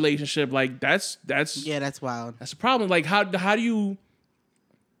was in a relationship. Like, that's wild. That's a problem. Like, how do you,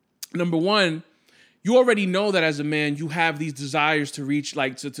 number one, you already know that as a man, you have these desires to reach,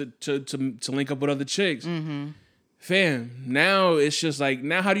 like, to link up with other chicks. Mm-hmm. Fam, now it's just like,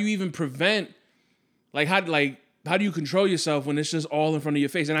 now how do you even prevent, how do you control yourself when it's just all in front of your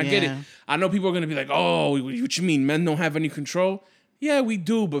face? And I get it. I know people are going to be like, oh, what you mean? Men don't have any control? Yeah, we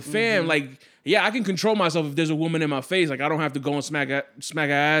do. But fam, I can control myself if there's a woman in my face. Like, I don't have to go and smack her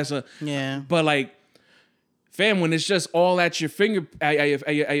ass. But like, fam, when it's just all at your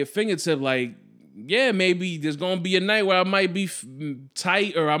fingertip, like, yeah, maybe there's gonna be a night where I might be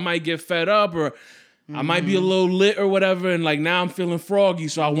tight, or I might get fed up, or I might be a little lit or whatever, and like now I'm feeling froggy,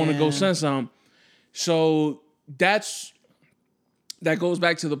 so I want to go send something. So that goes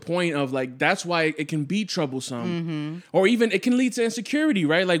back to the point of like, that's why it can be troublesome, or even it can lead to insecurity,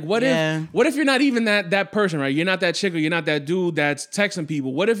 right? Like, what if you're not even that person, right? You're not that chick, or you're not that dude that's texting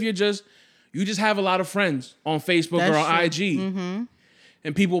people. What if you just have a lot of friends on Facebook or on IG? Mm-hmm.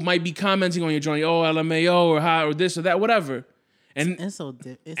 And people might be commenting on your joint, oh, LMAO, or how, or this or that, whatever. And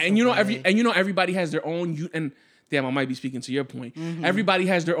everybody has their own, and damn, I might be speaking to your point. Mm-hmm. Everybody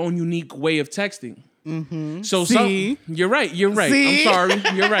has their own unique way of texting. Mm-hmm. So you're right. See? I'm sorry.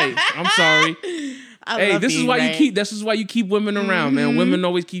 You're right. I'm sorry. This is why you keep women around, man. Women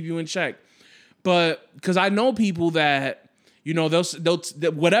always keep you in check. But because I know people that, they'll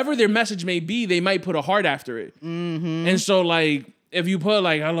whatever their message may be, they might put a heart after it. Mm-hmm. And so like, if you put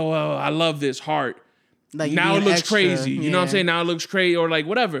like, LOL, I love this heart. Like, now it looks extra, crazy. You know what I'm saying? Now it looks crazy, or like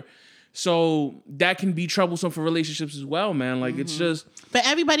whatever. So that can be troublesome for relationships as well, man. Like, it's just. But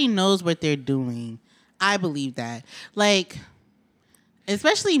everybody knows what they're doing. I believe that. Like,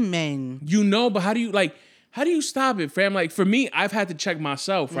 especially men. But how do you stop it, fam? Like, for me, I've had to check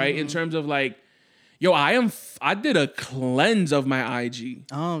myself, right? In terms of like, yo, I did a cleanse of my IG.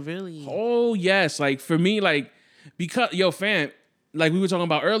 Oh, really? Oh, yes. Like, for me, like, because, yo, fam, like we were talking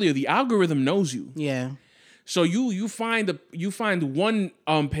about earlier, the algorithm knows you. Yeah. So you find one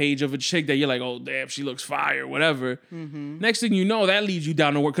page of a chick that you're like, oh damn, she looks fire, whatever. Mm-hmm. Next thing you know, that leads you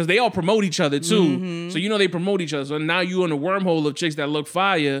down to work, because they all promote each other too. Mm-hmm. So they promote each other. So now you in a wormhole of chicks that look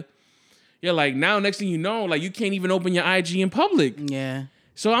fire, Yeah, like now, next thing you know, like you can't even open your IG in public. Yeah.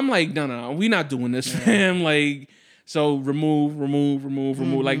 So I'm like, no, we're not doing this, fam. Like, so remove.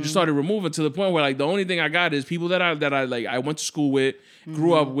 Like, just started removing to the point where like the only thing I got is people that I like I went to school with,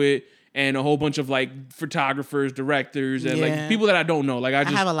 grew up with, and a whole bunch of like photographers, directors, and like people that I don't know. Like I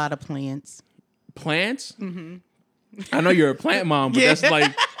have a lot of plants. Plants? Mm-hmm. I know you're a plant mom, but that's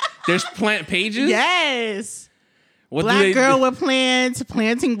like there's plant pages. Yes. What black girl with plants,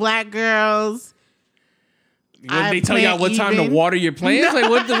 planting black girls. They tell y'all what time to water your plants? Like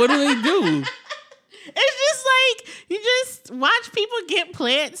what do they do? It's just like you just watch people get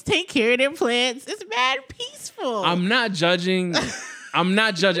plants, take care of their plants. It's mad peaceful. I'm not judging.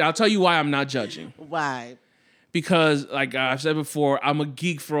 I'll tell you why I'm not judging. Why? Because like I've said before, I'm a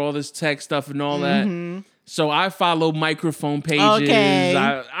geek for all this tech stuff and all that. So I follow microphone pages. Okay.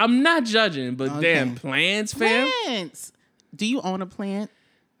 I'm not judging, but damn, plants, fam. Plants. Do you own a plant?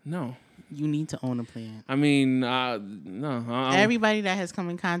 No. You need to own a plant. I mean, no. Everybody that has come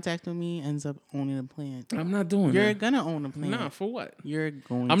in contact with me ends up owning a plant. I'm not doing that. You're gonna own a plant. Nah, for what?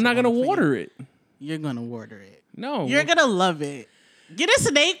 I'm not gonna water it. You're gonna water it. No. You're gonna love it. Get a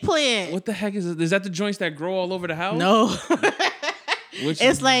snake plant. What the heck is it? Is that the joints that grow all over the house? No.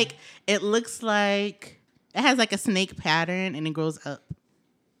 It's like, it looks like, it has like a snake pattern and it grows up.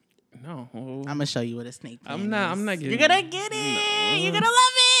 No. I'm gonna show you what a snake plant is. I'm not getting it. You're gonna get it. No. You're gonna love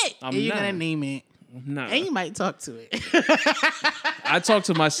it. You're gonna name it. No. And you might talk to it. I talk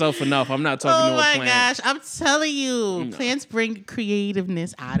to myself enough. I'm not talking to a plant. Oh my gosh. I'm telling you, plants bring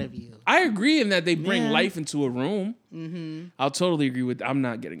creativeness out of you. I agree in that they bring life into a room. Mm-hmm. I'll totally agree with that. I'm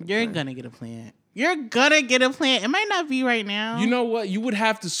not getting a plant. You're gonna get a plant. You're gonna get a plant. It might not be right now. You know what? You would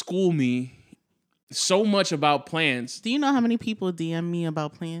have to school me so much about plants. Do you know how many people DM me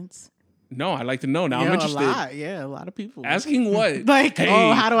about plants? No, I'd like to know. Now I'm interested. A lot of people. Asking what? Like, hey,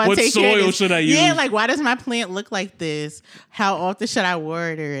 how do I take care of this? What soil should I use? Yeah, like, why does my plant look like this? How often should I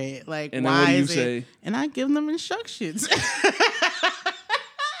water it? Like, and why then what do you is say? It? And I give them instructions.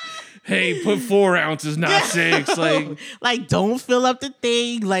 Hey, put 4 ounces, not 6. Like, don't fill up the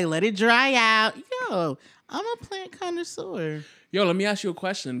thing. Like, let it dry out. Yo, I'm a plant connoisseur. Yo, let me ask you a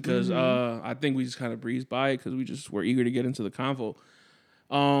question because I think we just kind of breezed by it because we're eager to get into the convo.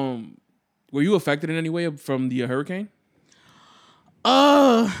 Were you affected in any way from the hurricane?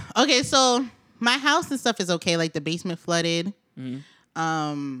 Oh, okay. So my house and stuff is okay. Like the basement flooded.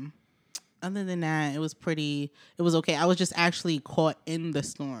 Other than that, it was okay. I was just actually caught in the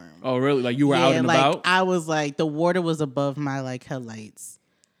storm. Oh, really? Like you were out and about? I was like, the water was above my like headlights.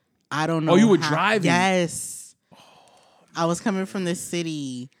 I don't know. Oh, you were driving? Yes. I was coming from the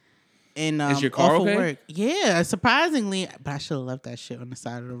city. And is your car okay? Work. Yeah, surprisingly, but I should have left that shit on the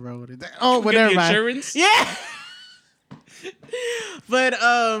side of the road. Oh, whatever. Insurance? Yeah. But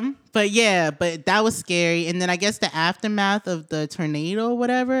that was scary. And then I guess the aftermath of the tornado or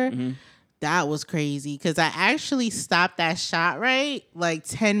whatever, that was crazy because I actually stopped that ShotRite like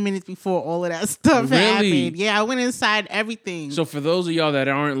 10 minutes before all of that stuff happened. Yeah, I went inside everything. So for those of y'all that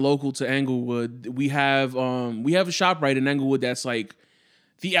aren't local to Englewood, we have a ShopRite in Englewood that's like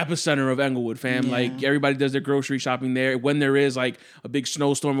the epicenter of Englewood, fam. Yeah. Like everybody does their grocery shopping there. When there is like a big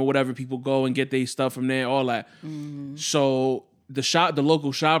snowstorm or whatever, people go and get their stuff from there, all that. So the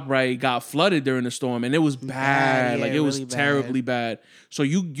local ShopRite got flooded during the storm, and it was bad. Like it was really terribly bad. So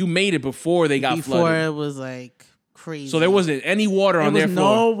you made it before they got flooded. Before it was like crazy. So there wasn't any water on their floor. There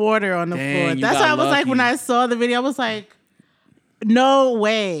was no water on the floor. That's why I was like, when I saw the video, I was like, no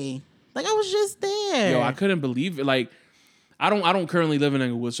way. Like I was just there. Yo, I couldn't believe it. Like I don't currently live in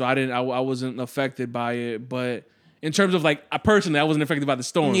Englewood, so I wasn't affected by it. But in terms of like, personally, I wasn't affected by the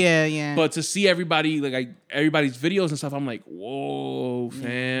storm. Yeah. But to see everybody's videos and stuff, I'm like, whoa,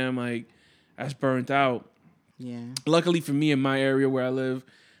 fam, like that's burnt out. Yeah. Luckily for me in my area where I live,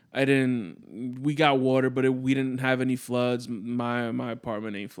 we got water, but we didn't have any floods. My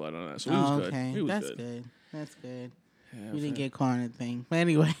apartment ain't flooded on that, so it was good. Okay, That's good. Yeah, you didn't get caught in a thing. But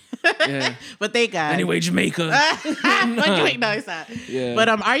anyway. Yeah. But thank God. Anyway, Jamaica. No, it's not. Yeah. But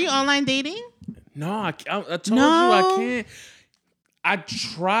are you online dating? No, I told you I can't. I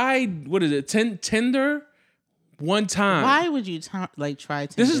tried, what is it, Tinder one time. Why would you try Tinder?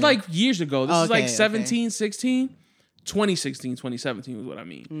 This is like years ago. This is like 17, 16. 2016, 2017 was what I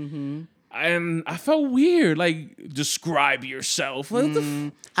mean. Mm-hmm. And I felt weird. Like, describe yourself.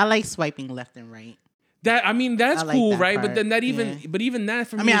 I like swiping left and right. That's cool, right? Part. But then even that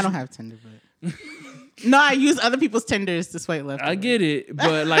for me. I don't have Tinder, but no, I use other people's Tinders to swipe left. I get it,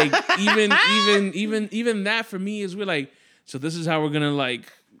 but like even that for me is we're like, so this is how we're gonna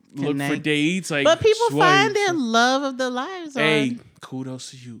like look for dates, like. But people find their love of their lives. Hey,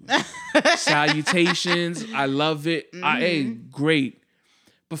 kudos to you. Salutations. I love it. Hey, great.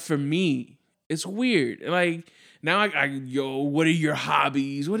 But for me, it's weird. Like, now yo, what are your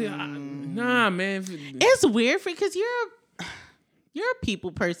hobbies? Nah, man. It's weird because you're a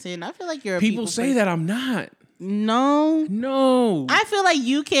people person. I feel like you're a people say person. That I'm not. No. I feel like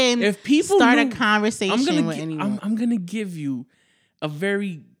you can if people start a conversation with anyone. I'm gonna give you a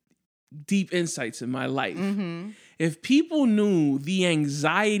very deep insights in my life. If people knew the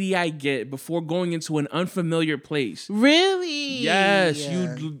anxiety I get before going into an unfamiliar place, really, yes,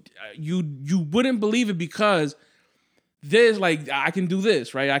 you wouldn't believe it, because there's like, I can do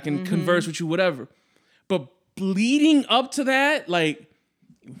this, right? I can converse with you, whatever. But leading up to that, like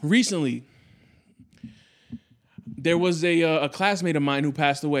recently, there was a classmate of mine who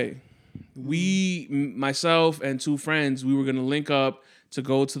passed away. Myself and two friends, we were gonna link up to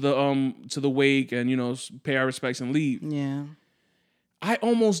go to the wake and, you know, pay our respects and leave. Yeah. I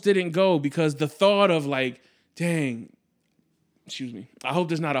almost didn't go because the thought of like, dang, excuse me, I hope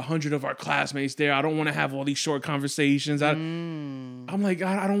there's not 100 of our classmates there. I don't want to have all these short conversations. I'm like,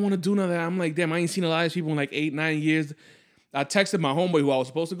 I don't want to do none of that. I'm like, damn, I ain't seen a lot of people in like 8-9 years. I texted my homeboy who I was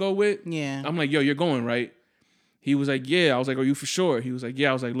supposed to go with. Yeah. I'm like, yo, you're going, right? He was like, yeah. I was like, are you for sure? He was like, yeah.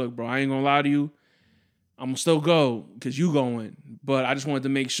 I was like, look, bro, I ain't gonna lie to you. I'm gonna still go because you going. But I just wanted to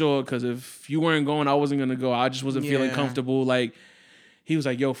make sure, because if you weren't going, I wasn't gonna go. I just wasn't feeling comfortable. Like, he was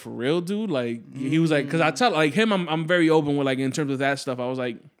like, yo, for real, dude? Like, he was like, because I tell like him, I'm very open with, like, in terms of that stuff. I was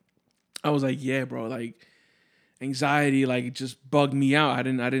like, yeah, bro, like, anxiety, like, it just bugged me out. I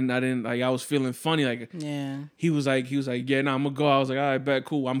didn't like, I was feeling funny. Like, yeah. He was like, yeah, nah, I'm gonna go. I was like, all right, bet,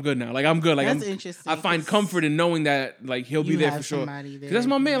 cool. I'm good now. Like, I'm good. Like, that's interesting. I find comfort in knowing that, like, he'll be there for sure. Because that's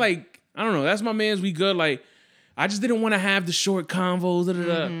my man. Like, I don't know. That's my man's. We good. Like, I just didn't want to have the short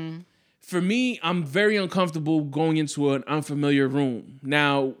convos. For me, I'm very uncomfortable going into an unfamiliar room.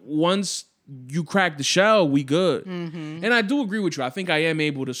 Now, once you crack the shell, we good. And I do agree with you. I think I am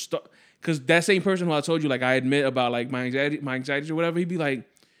able to start, because that same person who I told you, like, I admit about like my anxiety or whatever, he's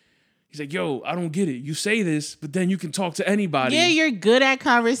like, yo, I don't get it. You say this, but then you can talk to anybody. Yeah, you're good at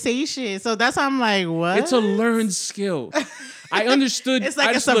conversation. So that's why I'm like, what? It's a learned skill. I understood. It's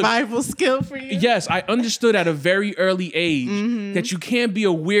like a survival skill for you. Yes, I understood at a very early age that you can't be a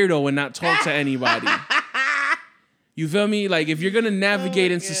weirdo and not talk to anybody. You feel me? Like, if you're gonna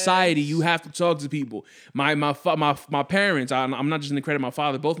navigate in society, you have to talk to people. My parents. I'm not just gonna credit my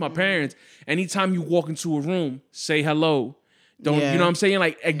father. Both my parents. Anytime you walk into a room, say hello. Don't you know what I'm saying?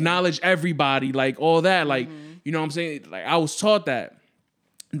 Like, acknowledge everybody. Like, all that. Like, you know what I'm saying? Like, I was taught that.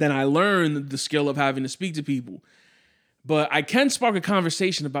 Then I learned the skill of having to speak to people. But I can spark a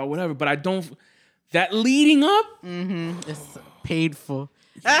conversation about whatever, but I don't. That leading up, it's painful.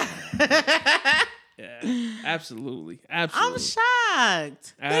 Yeah, absolutely. I'm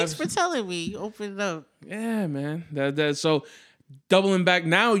shocked. Thanks for telling me. You opened it up. Yeah, man. So doubling back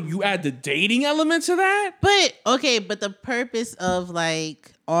now, you add the dating element to that. But the purpose of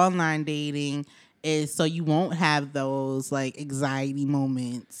like online dating is so you won't have those like anxiety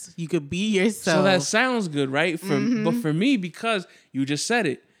moments. You could be yourself. So that sounds good, right? But for me, because you just said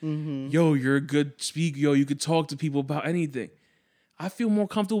it, yo, you're a good speaker. Yo, you could talk to people about anything. I feel more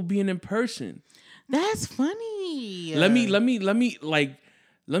comfortable being in person. That's funny. Let me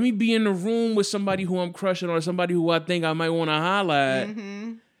be in the room with somebody who I'm crushing or somebody who I think I might want to holler at.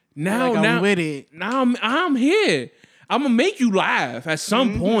 Now I'm with it. Now I'm here. I'm gonna make you laugh at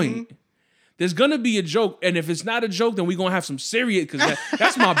some point. There's gonna be a joke, and if it's not a joke, then we're gonna have some serious, because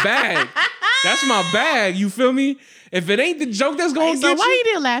that's my bag. That's my bag. You feel me? If it ain't the joke that's gonna get you. So why you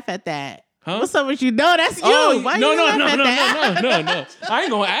didn't laugh at that? Huh? What's up with you? No, that's you. Why no. No. I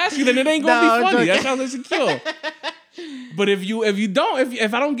ain't gonna ask you, then it ain't gonna be funny. That sounds insecure. But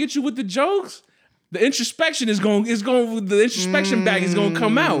if I don't get you with the jokes, the introspection the introspection bag is gonna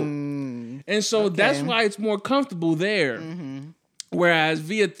come out. And so that's why it's more comfortable there. Whereas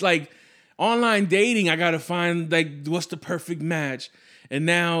via like online dating, I gotta find like what's the perfect match. And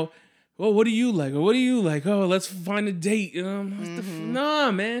now, well, what do you like? Or what do you like? Oh, let's find a date. Nah,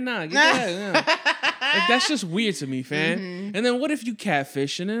 man, get that. Like, that's just weird to me, fam. And then what if you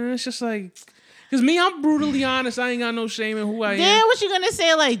catfishing? And it's just like, because me, I'm brutally honest. I ain't got no shame in who I am. Damn, what you gonna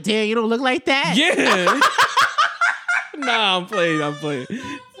say? Like, damn, you don't look like that. Yeah. Nah, I'm playing.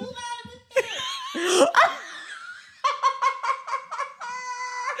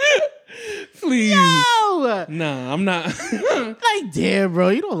 Please. No. Nah, I'm not. Like, damn, bro,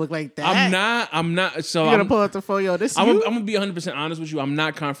 you don't look like that. I'm not. So you're gonna pull out the phone, yo. I'm gonna be 100% honest with you. I'm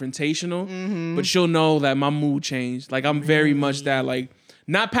not confrontational, but you'll know that my mood changed. Like, I'm very much that, like,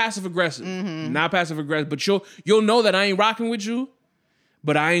 not passive aggressive, but you'll know that I ain't rocking with you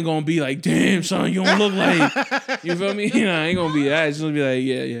But I ain't gonna be like, damn, son, you don't look like. You feel me? I ain't gonna be that. It's gonna be like,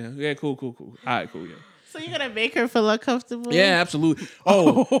 yeah, cool. All right, cool, yeah. So you're gonna make her feel uncomfortable? Yeah, absolutely.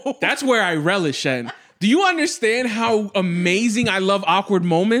 Oh, that's where I relish in. Do you understand how amazing I love awkward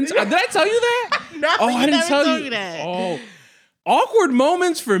moments? Did I tell you that? No, I didn't tell you that. Oh, awkward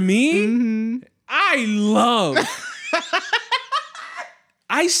moments for me, I love.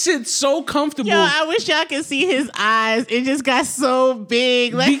 I sit so comfortable. Yo, I wish y'all could see his eyes. It just got so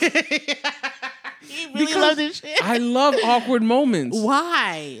big. Like he really loved this shit. I love awkward moments.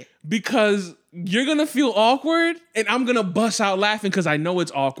 Why? Because you're gonna feel awkward and I'm gonna bust out laughing because I know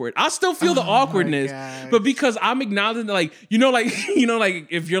it's awkward. I'll still feel the awkwardness, but because I'm acknowledging like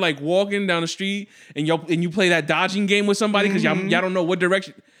if you're like walking down the street and you play that dodging game with somebody because y'all don't know what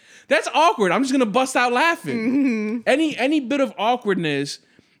direction. That's awkward. I'm just gonna bust out laughing. Any bit of awkwardness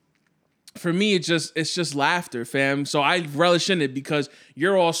for me, it's just laughter, fam. So I relish in it because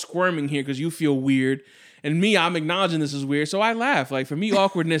you're all squirming here because you feel weird. And me, I'm acknowledging this is weird, so I laugh. Like for me,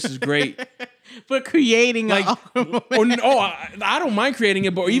 awkwardness is great. But creating like, I don't mind creating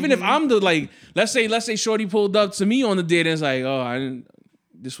it. But even if I'm the like, let's say Shorty pulled up to me on the date and it's like,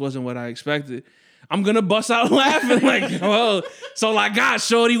 this wasn't what I expected. I'm gonna bust out laughing like, oh, so like, God,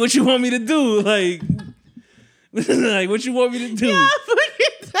 Shorty, what you want me to do? Like, like what you want me to do? Yeah,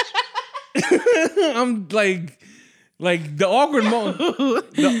 forget that. I'm like the awkward moment.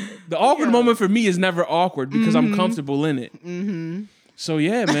 The awkward moment for me is never awkward because I'm comfortable in it. Mm-hmm. So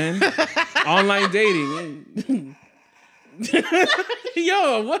yeah, man, online dating.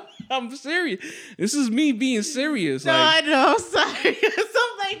 Yo, what? I'm serious. This is me being serious. No, like, I know. I'm sorry.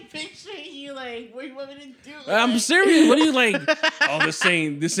 I'm like picturing you. Like, what do you want me to do? I'm serious. What are you like? Oh, this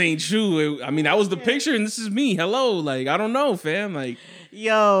ain't true. I mean, that was the picture, and this is me. Hello, like I don't know, fam. Like,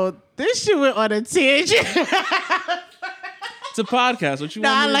 yo, this shit went on a tangent. It's a podcast. What you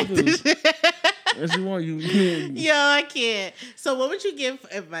want me to do? This shit. What you want? Yo, I can't. So what would you give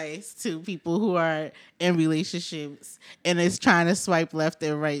advice to people who are in relationships and is trying to swipe left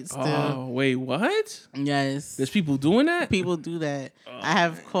and right still? Oh, wait, what? Yes. There's people doing that? People do that. I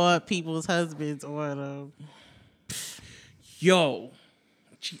have caught people's husbands on Yo.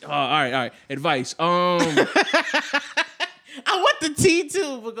 All right. Advice. I want the tea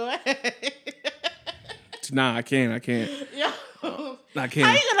too, but go ahead. Nah, I can't. Yo. I can't.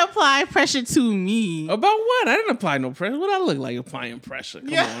 How you gonna apply pressure to me? About what? I didn't apply no pressure. What I look like applying pressure?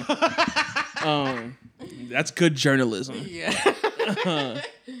 Come on. That's good journalism. Yeah.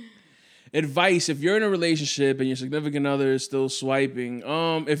 Advice: if you're in a relationship and your significant other is still swiping,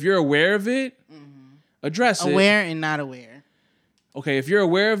 if you're aware of it, address it. Aware and not aware. Okay, if you're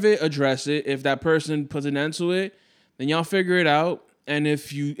aware of it, address it. If that person puts an end to it, then y'all figure it out. And if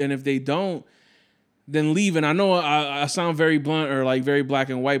they don't, then leave. And I know I sound very blunt or like very black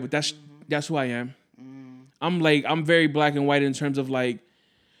and white, but that's who I am. I'm very black and white in terms of like,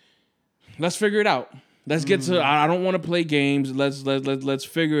 let's figure it out. Let's get to. I don't want to play games. Let's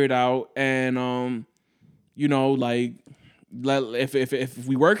figure it out. And like, if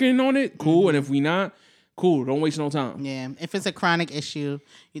we working on it, cool. And if we not, cool. Don't waste no time. Yeah. If it's a chronic issue,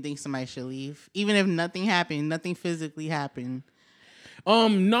 you think somebody should leave, even if nothing happened, nothing physically happened.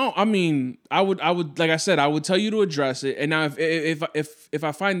 No, I mean, I would, like I said, I would tell you to address it. And now, if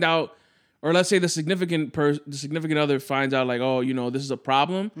I find out, or let's say the significant other finds out, like, oh, this is a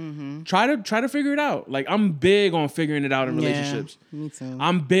problem. Try to figure it out. Like, I'm big on figuring it out in relationships. Me too.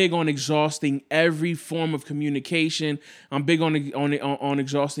 I'm big on exhausting every form of communication. I'm big on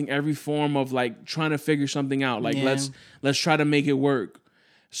exhausting every form of like trying to figure something out. Like, let's try to make it work.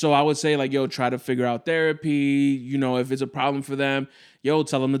 So I would say, like, yo, try to figure out therapy. If it's a problem for them, yo,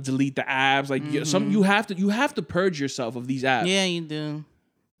 tell them to delete the apps. Like, you have to purge yourself of these apps. Yeah, you do.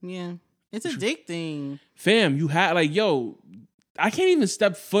 Yeah, it's addicting. Fam, you have like, yo, I can't even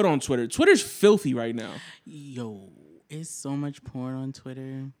step foot on Twitter. Twitter's filthy right now. Yo, it's so much porn on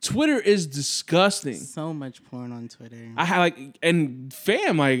Twitter. Twitter is disgusting. So much porn on Twitter. I had and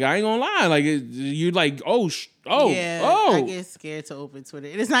fam, like, I ain't gonna lie, like, you're like, I get scared to open Twitter.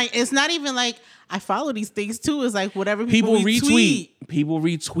 It's not even like I follow these things too. It's like whatever people retweet. People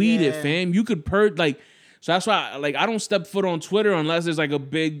retweet it, fam. You could like. So that's why, like, I don't step foot on Twitter unless there's like a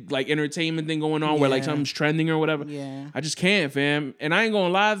big like entertainment thing going on where like something's trending or whatever. Yeah, I just can't, fam. And I ain't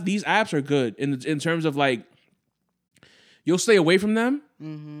gonna lie, these apps are good in terms of like, you'll stay away from them,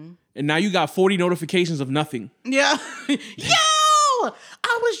 and now you got 40 notifications of nothing. Yeah, yo,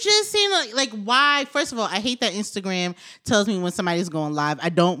 I was just saying like why? First of all, I hate that Instagram tells me when somebody's going live. I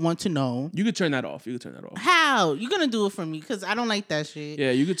don't want to know. You could turn that off. How? You're gonna do it for me because I don't like that shit. Yeah,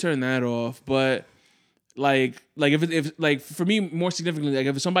 you could turn that off, but. Like if like for me more significantly, like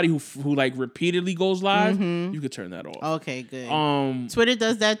if it's somebody who like repeatedly goes live, you could turn that off. Okay, good. Twitter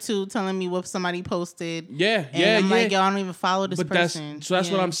does that too, telling me what somebody posted. Yeah, and I'm like, yo, I don't even follow this person.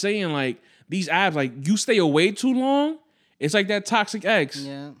 That's what I'm saying. Like these apps, like you stay away too long, it's like that toxic ex.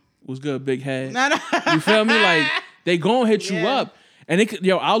 Yeah. What's good, big head? You feel me? Like they gonna hit you up. And it could,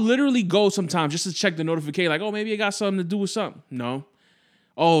 I'll literally go sometimes just to check the notification, like, oh, maybe it got something to do with something. No.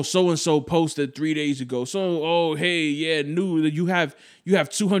 Oh, so and so posted 3 days ago. So, oh, hey, yeah, new. You have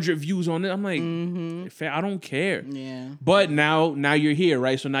 200 views on it. I'm like, I don't care. Yeah. But now you're here,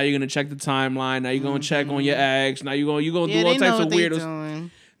 right? So now you're gonna check the timeline. Now you're gonna check on your ex. Now you're gonna do all types of weirdos.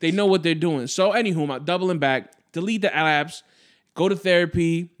 They know what they're doing. So, anywho, I'm doubling back. Delete the apps. Go to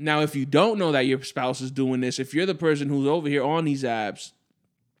therapy. Now, if you don't know that your spouse is doing this, if you're the person who's over here on these apps,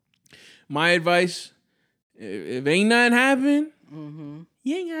 my advice: if ain't nothing happen,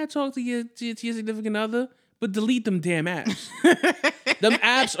 you ain't gotta talk to your significant other, but delete them damn apps. Them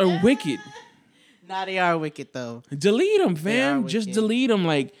apps are wicked. Nah, they are wicked though. Delete them, fam. Just delete them.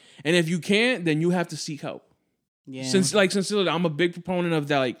 Like, and if you can't, then you have to seek help. Yeah. Sincerely, I'm a big proponent of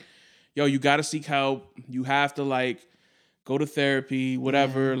that. Like, yo, you gotta seek help. You have to like go to therapy,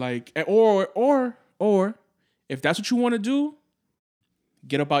 whatever. Like, or if that's what you want to do,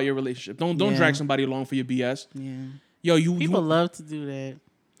 get up out your relationship. Don't drag somebody along for your BS. Yeah. Yo, people love to do that.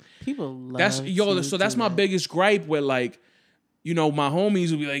 People love so that's my biggest gripe with like, my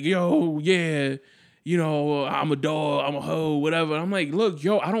homies will be like, yo, yeah, I'm a dog, I'm a hoe, whatever. I'm like, look,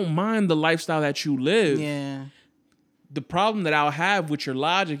 yo, I don't mind the lifestyle that you live. Yeah. The problem that I'll have with your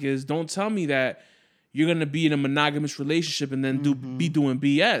logic is don't tell me that you're gonna be in a monogamous relationship and then be doing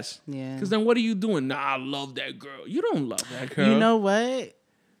BS. Yeah. Because then what are you doing? Nah, I love that girl. You don't love that girl. You know what?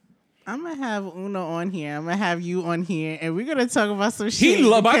 I'm gonna have Uno on here. I'm gonna have you on here, and we're gonna talk about some shit.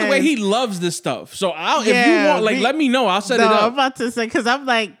 By the way, he loves this stuff. So if you want, like, let me know. I'll set it up. I'm about to say because I'm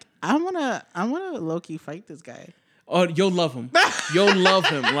like, I wanna low key fight this guy. Oh, you'll love him. You'll love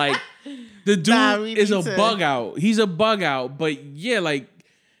him. Like the dude is a bug out. He's a bug out. But yeah, like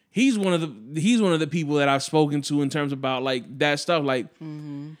he's one of the people that I've spoken to in terms about like that stuff. Like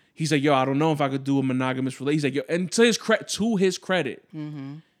he's like, yo, I don't know if I could do a monogamous relationship. He's like, yo, and to his credit.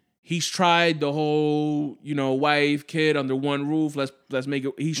 He's tried the whole, wife, kid under one roof. Let's make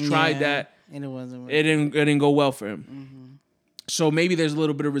it. He's tried that, and it wasn't. It didn't go well for him. So maybe there's a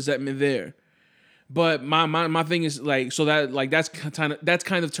little bit of resentment there. But my thing is like, so that like that's kind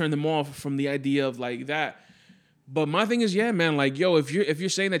of turned them off from the idea of like that. But my thing is, yeah, man, like, yo, if you're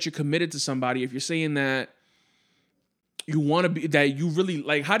saying that you're committed to somebody, if you're saying that you want to be, that you really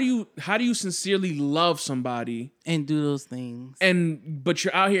like, how do you sincerely love somebody and do those things, but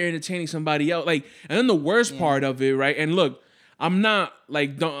you're out here entertaining somebody else, like, and then the worst part of it, right? And look, I'm not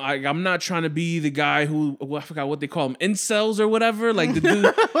like, I'm not trying to be the guy who, I forgot what they call them, incels or whatever, like the dude.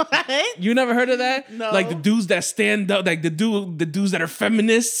 What? You never heard of that? No. Like the dudes that stand up, like the dudes that are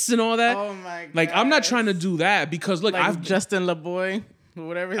feminists and all that. Oh my god! Like I'm not trying to do that because look, like I've Justin LeBoy,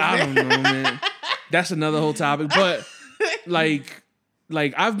 whatever. I don't know, man. That's another whole topic, but. Like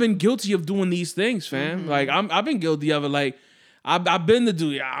I've been guilty of doing these things, fam. Like I've been guilty of it. Like I've been the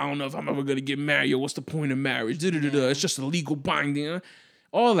dude. I don't know if I'm ever gonna get married. Or what's the point of marriage? It's just a legal binding,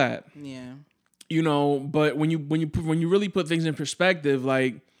 all that. Yeah. But when you really put things in perspective,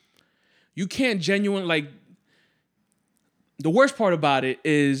 like you can't genuinely like. The worst part about it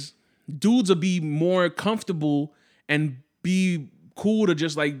is dudes will be more comfortable and be cool to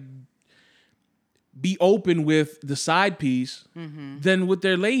just like. Be open with the side piece than with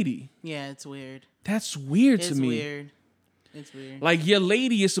their lady. Yeah, it's weird. That's weird to me. It's weird. Like your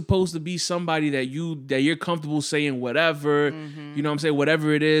lady is supposed to be somebody that you're comfortable saying whatever, you know what I'm saying,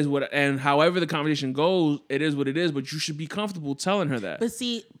 whatever it is, and however the conversation goes, it is what it is, but you should be comfortable telling her that. But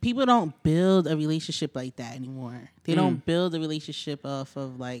see, people don't build a relationship like that anymore. They don't build a relationship off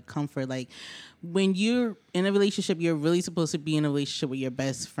of like comfort. Like when you're in a relationship, you're really supposed to be in a relationship with your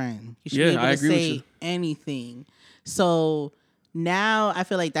best friend. You should be able to say anything. So now I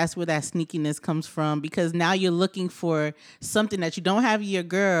feel like that's where that sneakiness comes from, because now you're looking for something that you don't have your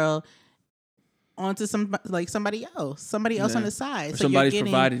girl onto somebody else on the side. So somebody's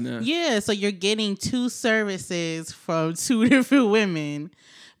providing that. Yeah, so you're getting two services from two different women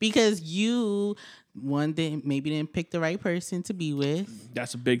because one maybe didn't pick the right person to be with.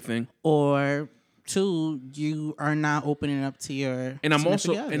 That's a big thing. Or two, you are not opening up to your and I'm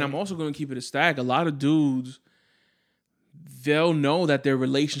also going to keep it a stack. A lot of dudes, they'll know that their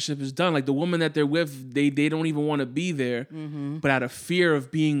relationship is done. Like the woman that they're with, they don't even want to be there, but out of fear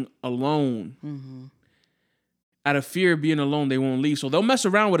of being alone, out of fear of being alone, they won't leave. So they'll mess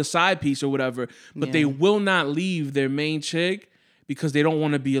around with a side piece or whatever, but they will not leave their main chick because they don't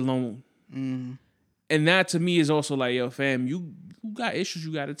want to be alone. Mm. And that to me is also like, yo, fam, you got issues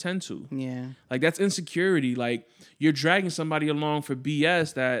you got to tend to. Yeah. Like, that's insecurity. Like, you're dragging somebody along for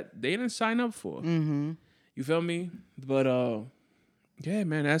BS that they didn't sign up for. Mm-hmm. You feel me? But, yeah,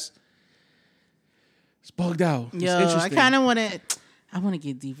 man, it's bugged out. It's interesting. I kind of want to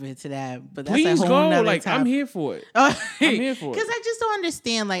get deeper into that, but that's Please a whole nother like, topic. I'm here for it. I'm here for it. Because I just don't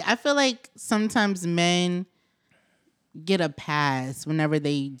understand. Like, I feel like sometimes men get a pass whenever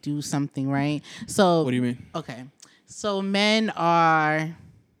they do something, right? So, what do you mean? Okay. So the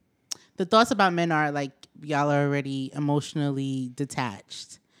thoughts about men are like, y'all are already emotionally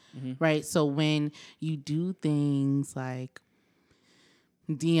detached, right? So when you do things like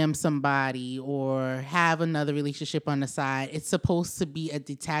DM somebody or have another relationship on the side, it's supposed to be a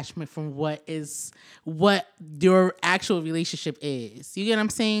detachment from what your actual relationship is. You get what I'm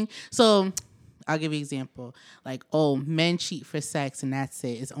saying? So I'll give you an example. Like, men cheat for sex and that's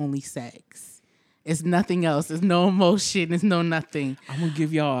it. It's only sex. It's nothing else. There's no emotion. There's no nothing. I'm going to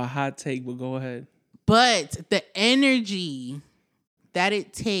give y'all a hot take, but go ahead. But the energy that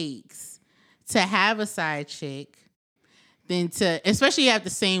it takes to have a side chick, then especially you have the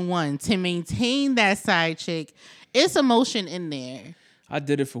same one, to maintain that side chick, it's emotion in there. I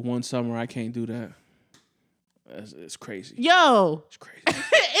did it for one summer. I can't do that. It's crazy. Yo. It's crazy.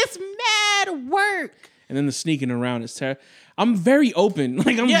 It's mad work. And then the sneaking around is terrible. I'm very open.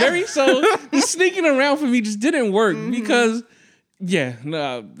 Like, the sneaking around for me just didn't work because,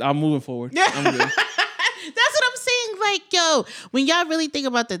 I'm moving forward. Yeah. I'm good. That's what I'm saying. Like, yo, when y'all really think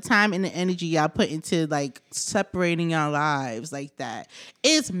about the time and the energy y'all put into, like, separating your lives like that,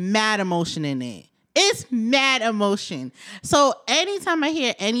 it's mad emotion in it. It's mad emotion. So anytime I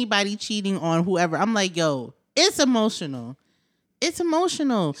hear anybody cheating on whoever, I'm like, yo, it's emotional. It's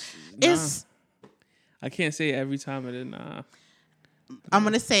emotional. Nah. I can't say it every time it is. Nah. I'm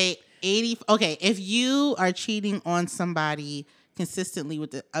going to say 80. Okay, if you are cheating on somebody consistently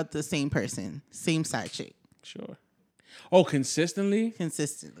with the same person, same side chick. Sure. Oh, consistently?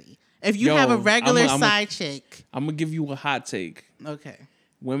 Consistently. If you have a regular side chick. I'm going to give you a hot take. Okay.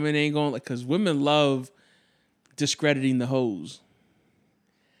 Women ain't going to, because women love discrediting the hoes.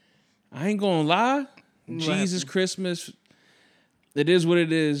 I ain't going to lie. Jesus Christmas. It is what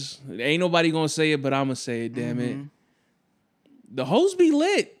it is. Ain't nobody gonna say it, but I'ma say it, damn it. The hoes be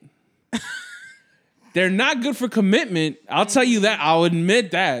lit. They're not good for commitment. I'll tell you that. I'll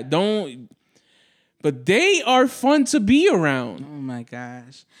admit that. But they are fun to be around. Oh my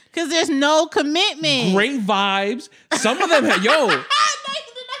gosh. Because there's no commitment. Great vibes. Some of them have,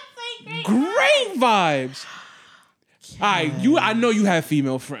 great vibes. All right, I know you have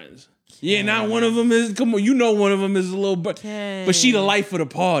female friends. Yeah, not one of them is, come on, you know one of them is a little, but she the life of the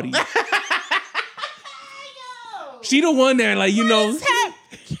party. She the one there, like, you know,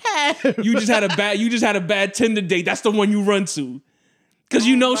 you just had a bad Tinder date. That's the one you run to. Because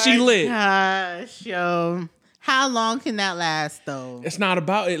you know she lit. Gosh, yo. How long can that last, though? It's not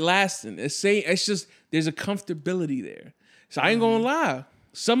about it lasting. It's just, there's a comfortability there. So I ain't gonna lie.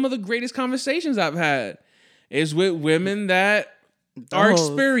 Some of the greatest conversations I've had is with women that are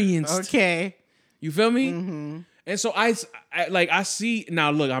experienced. Okay. You feel me? Mm-hmm. And so I see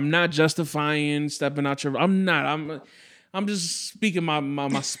now. Look, I'm not justifying stepping out your. I'm not. I'm just speaking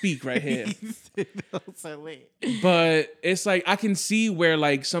my speak right here. But it's like I can see where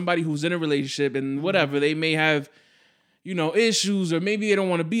like somebody who's in a relationship and whatever, they may have, issues, or maybe they don't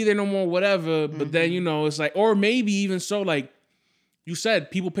want to be there no more, whatever. But then it's like, or maybe even so, like you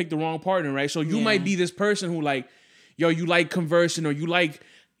said, people pick the wrong partner, right? So you might be this person who like, yo, you like conversing, or you like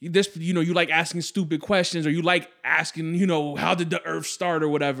this, you like asking stupid questions, or you like asking, how did the earth start or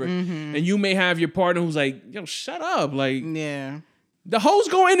whatever. And you may have your partner who's like, yo, shut up. Like, the hoes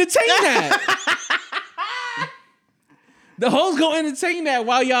gonna entertain that. The hoes gonna entertain that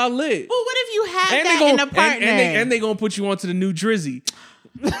while y'all lit. Well, what if you have that in a partner? And they gonna put you onto the new Drizzy.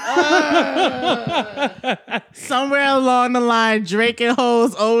 Somewhere along the line, Drake and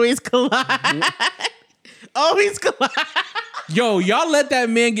hoes always collide. Always collide. Yo, y'all let that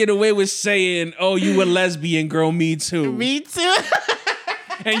man get away with saying, "Oh, you a lesbian, girl, me too." Me too.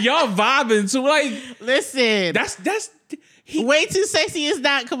 And y'all vibing too. Like, listen, that's way too sexy. Is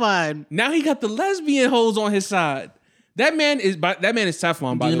that? Come on. Now he got the lesbian hoes on his side. That man is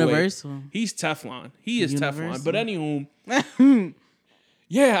Teflon, by Universal. the way. He's Teflon. He is Universal. Teflon. But anywho,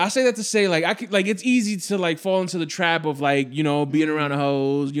 yeah, I say that to say like it's easy to like fall into the trap of like being around the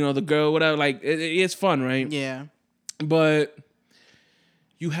hoes, the girl, whatever. Like it's fun, right? Yeah. But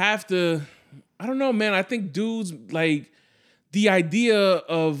you have to I don't know, man. I think dudes like the idea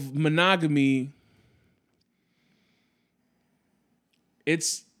of monogamy.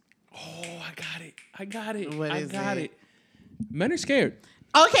 It's I got it. What is it? Men are scared.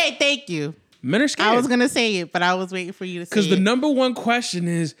 Okay, thank you. Men are scared. I was gonna say it, but I was waiting for you to say it. Because the number one question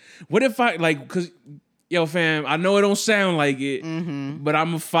is, what if I like? Because yo, fam, I know it don't sound like it, but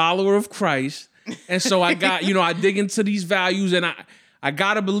I'm a follower of Christ, and so I got I dig into these values, and I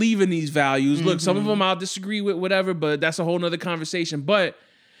gotta believe in these values. Look, some of them I'll disagree with, whatever, but that's a whole nother conversation. But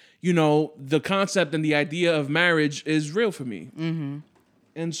the concept and the idea of marriage is real for me,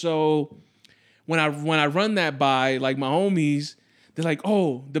 and so when I run that by like my homies. They're like,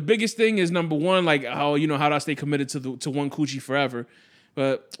 oh, the biggest thing is number one, like how do I stay committed to one coochie forever?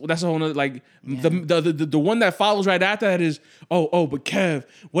 But that's a whole nother the one that follows right after that is but Kev,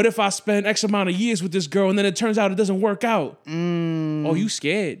 what if I spend X amount of years with this girl and then it turns out it doesn't work out? Oh, you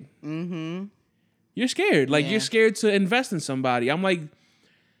scared? You're scared. Like you're scared to invest in somebody. I'm like,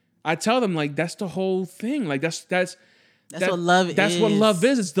 I tell them like that's the whole thing. Like that's what love is. That's what love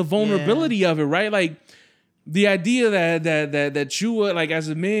is. It's the vulnerability of it, right? Like. The idea that you like as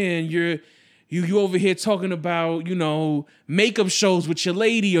a man, you over here talking about makeup shows with your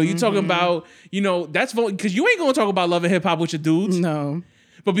lady, or you talking about that's because you ain't gonna talk about love and hip hop with your dudes. No,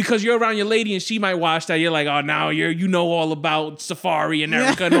 but because you're around your lady and she might watch that, you're like, oh, now you're all about Safari and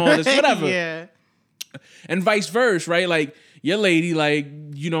Erica and all this, whatever. Yeah, and vice versa, right? Like your lady, like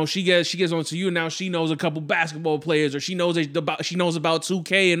she gets onto you, and now she knows a couple basketball players, or she knows about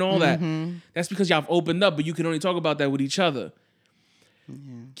 2K and all that. That's because y'all have opened up, but you can only talk about that with each other.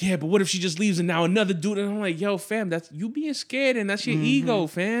 Yeah, but what if she just leaves and now another dude? And I'm like, yo, fam, that's you being scared, and that's your ego,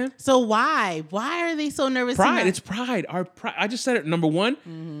 fam. So why are they so nervous? Pride. It's pride. Our pride. I just said it. Number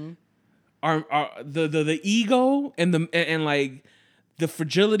one, our the ego and like the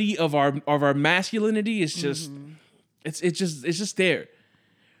fragility of our masculinity is just. It's just there,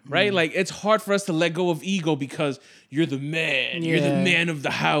 right? Like it's hard for us to let go of ego because you're the man, you're the man of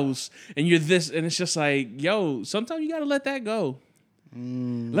the house, and you're this, and it's just like, yo, sometimes you gotta let that go.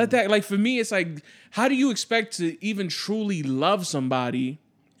 Let that, like for me, it's like, how do you expect to even truly love somebody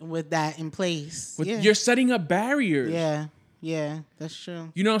with that in place? You're setting up barriers. Yeah, that's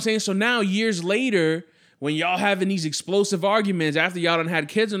true. You know what I'm saying? So now years later, when y'all having these explosive arguments after y'all done had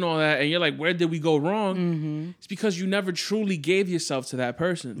kids and all that, and you're like, where did we go wrong? It's because you never truly gave yourself to that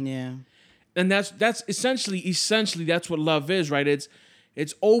person. Yeah. And that's essentially that's what love is, right?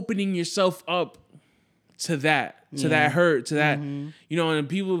 It's opening yourself up to that, that hurt, to that, and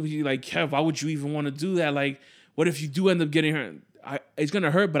people be like, Kev, why would you even want to do that? Like, what if you do end up getting hurt? It's going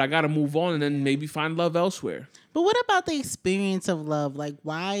to hurt, but I got to move on and then maybe find love elsewhere. But what about the experience of love? Like,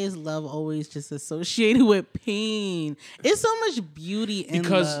 why is love always just associated with pain? It's so much beauty in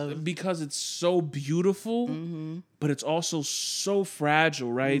love. Because it's so beautiful, but it's also so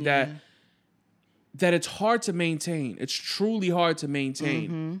fragile, right? Yeah. That it's hard to maintain. It's truly hard to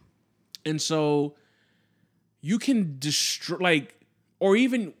maintain. And so you can destroy, like, or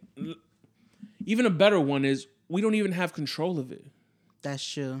even a better one is we don't even have control of it. That's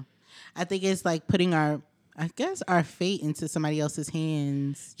true. I think it's like putting our fate into somebody else's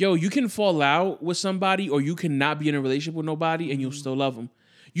hands. Yo, you can fall out with somebody, or you can not be in a relationship with nobody, and you'll still love them.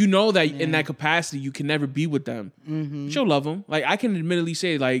 You know that in that capacity, you can never be with them. But you'll love them. Like, I can admittedly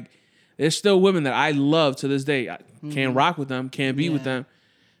say, like, there's still women that I love to this day. I can't rock with them, can't be with them.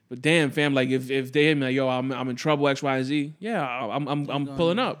 But damn, fam, like if they hit me like, yo, I'm in trouble, X, Y, and Z. Yeah, I'm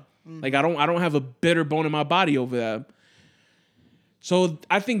pulling up. Like I don't have a bitter bone in my body over that. So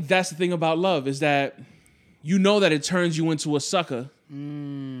I think that's the thing about love is that you know that it turns you into a sucker.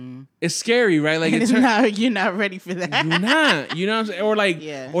 It's scary, right? Like you're not ready for that. You're not. You know what I'm saying? Or like,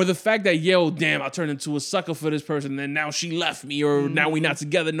 or the fact that, yo, damn, I turned into a sucker for this person, and now she left me, or now we not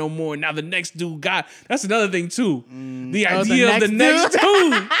together no more. Now the next dude got. That's another thing too. The idea of the next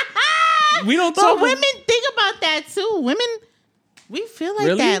dude. We don't talk. But women think about that too. Women, we feel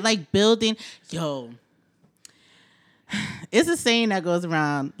like that, like building. Yo, it's a saying that goes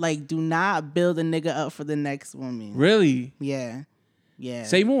around, like, do not build a nigga up for the next woman. Really? Yeah. Yeah.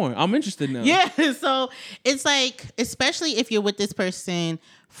 Say more. I'm interested now. Yeah. So it's like, especially if you're with this person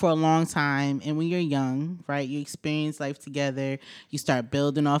for a long time and when you're young, right? You experience life together. You start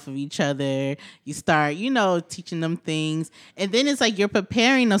building off of each other. You start, teaching them things. And then it's like you're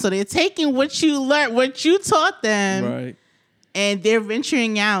preparing them. So they're taking what you learned, what you taught them. Right. And they're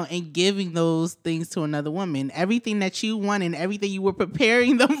venturing out and giving those things to another woman. Everything that you want and everything you were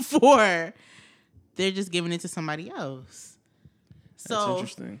preparing them for, they're just giving it to somebody else. So, that's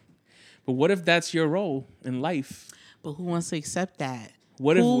interesting. But what if that's your role in life? But who wants to accept that?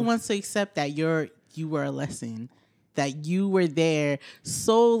 Who wants to accept that you were a lesson, that you were there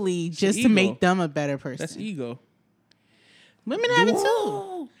solely just to make them a better person? That's ego. Women have it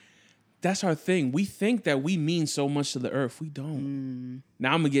too. That's our thing. We think that we mean so much to the earth. We don't.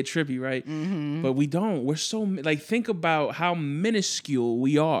 Now I'm gonna get trippy, right? Mm-hmm. But we don't. We're so like, think about how minuscule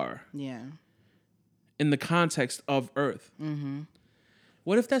we are. Yeah. In the context of Earth. Mm-hmm.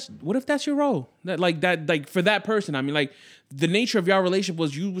 What if that's your role? That for that person. I mean, like, the nature of your relationship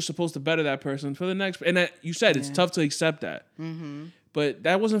was you were supposed to better that person for the next. And that, you said it's tough to accept that. Mm-hmm. But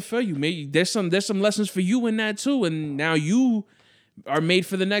that wasn't for you. Maybe there's some lessons for you in that too. And now you are made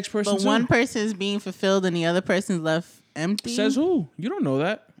for the next person. But one person is being fulfilled and the other person's left empty. Says who? You don't know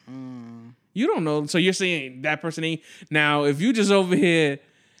that. You don't know. So you're saying that person ain't. Now, if you just over here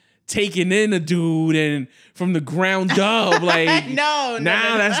taking in a dude and from the ground up, like, no,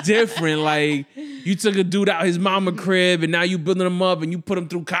 that's different. Like, you took a dude out his mama crib and now you building him up and you put him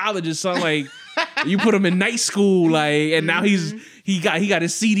through college or something. Like, you put him in night school, like, and now he got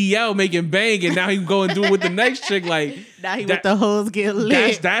his CDL making bank, and now he go and do it with the next chick. Like, now he with the hoes get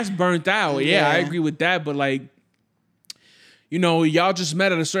lit. That's burnt out. Yeah, I agree with that. But like, you know, y'all just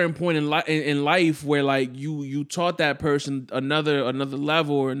met at a certain point in life where, like, you taught that person another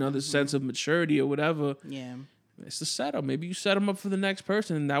level or another sense of maturity or whatever. Yeah, it's the setup. Maybe you set them up for the next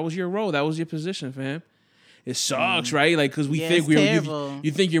person, and that was your role. That was your position, fam. It sucks, right? Like, because we think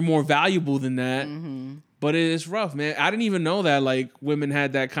you think you're more valuable than that. Mm-hmm. But it's rough, man. I didn't even know that, like, women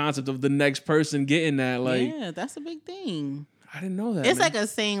had that concept of the next person getting that. Like, yeah, that's a big thing. I didn't know that. It's like a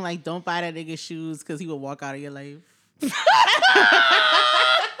saying, like, don't buy that nigga shoes because he will walk out of your life. Yo,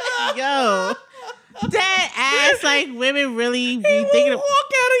 that ass, like, women really be thinking of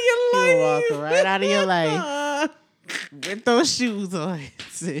walk out of your life. He will walk right out of your life with those shoes on,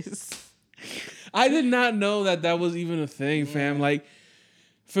 sis. I did not know that was even a thing, fam. Like,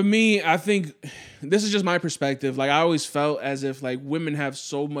 for me, I think this is just my perspective. Like, I always felt as if, like, women have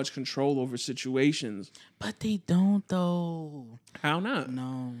so much control over situations. But they don't, though. How not?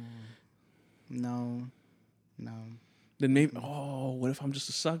 No. Then maybe, what if I'm just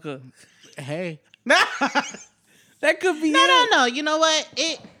a sucker? Hey. That could be No. You know what?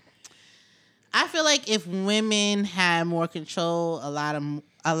 I feel like if women had more control, a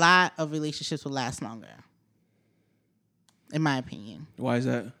lot of relationships would last longer. In my opinion. Why is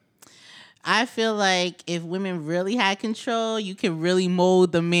that? I feel like if women really had control, you can really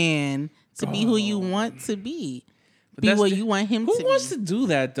mold the man to be who you want to be. But be what you want him to be. Who wants to do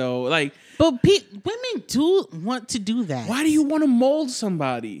that, though? Like, but women do want to do that. Why do you want to mold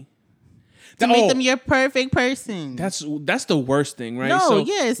somebody? To make them your perfect person. That's the worst thing, right? No,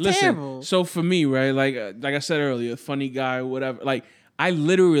 it's terrible. So for me, right, like I said earlier, funny guy, whatever. Like, I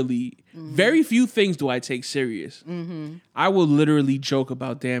literally, very few things do I take serious. Mm-hmm. I will literally joke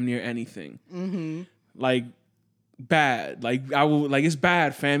about damn near anything. Mm-hmm. Like, bad. Like, I will, like, it's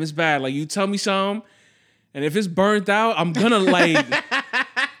bad, fam. It's bad. Like, you tell me something, and if it's burnt out, I'm gonna, like,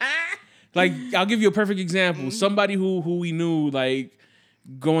 like, I'll give you a perfect example. Mm-hmm. Somebody who we knew, like,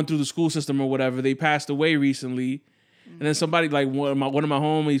 going through the school system or whatever, they passed away recently. And then somebody, like, one of my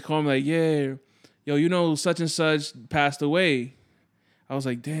homies called me, like, yeah, yo, you know, such and such passed away. I was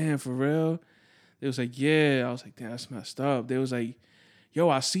like, damn, for real? They was like, yeah. I was like, damn, that's messed up. They was like, yo,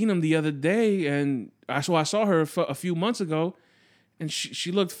 I seen him the other day, and I saw her a few months ago, and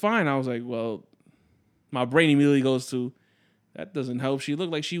she looked fine. I was like, well, my brain immediately goes to, that doesn't help. She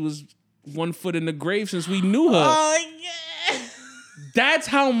looked like she was 1 foot in the grave since we knew her. Oh, yeah. That's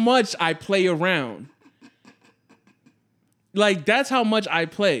how much I play around. Like, that's how much I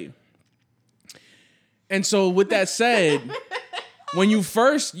play. And so with that said, when you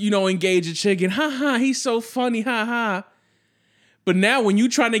first, engage a chick and he's so funny, But now when you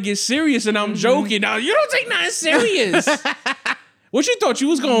trying to get serious and I'm joking, now you don't take nothing serious. What you thought you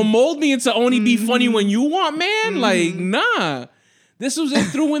was gonna mold me into only be funny when you want, man? Like, nah. This was it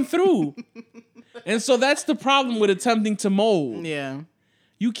through and through. And so that's the problem with attempting to mold. Yeah.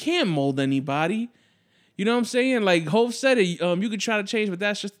 You can't mold anybody. You know what I'm saying? Like Hov said it, you could try to change, but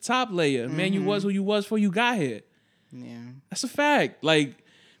that's just the top layer. Man, you was who you was before you got here. Yeah. That's a fact. Like,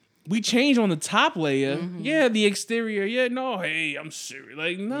 we change on the top layer. Yeah, the exterior. Yeah, no, hey, I'm serious.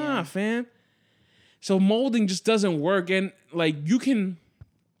 Like, nah, fam. So molding just doesn't work. And like, you can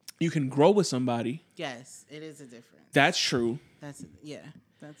grow with somebody. Yes, it is a difference. That's true. That's a difference.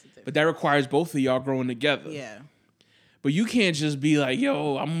 But that requires both of y'all growing together. Yeah. But you can't just be like,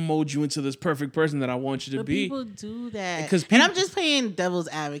 yo, I'm gonna mold you into this perfect person that I want you to be. People do that. And I'm just playing devil's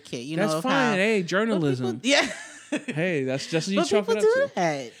advocate. That's fine. Hey, journalism. Yeah. Hey, that's just what you chalk it up to.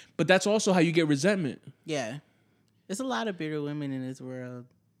 That. But that's also how you get resentment. Yeah. It's a lot of bitter women in this world.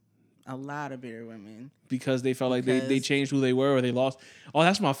 A lot of bitter women. Because they felt like they changed who they were or they lost. Oh,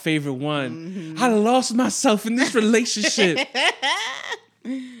 that's my favorite one. I lost myself in this relationship.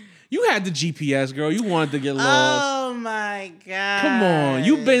 You had the GPS, girl. You wanted to get lost. Oh my God. Come on.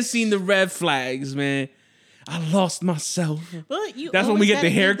 You've been seeing the red flags, man. I lost myself. But That's when we get the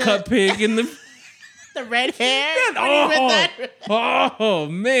haircut pic and the red hair. Oh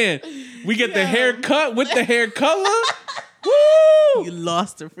man. We get the haircut with the hair color. Woo! You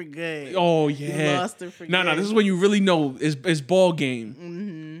lost her for good. Oh yeah. You lost her for good. No, this is when you really know it's ball game.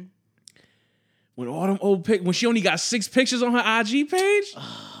 Mm-hmm. When all them old when she only got 6 pictures on her IG page.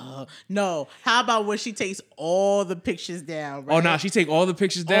 No. How about when she takes all the pictures down? Right? Oh no, she take all the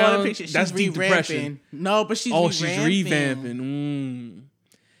pictures down. All the pictures. That's deep depression. No, but she's revamping.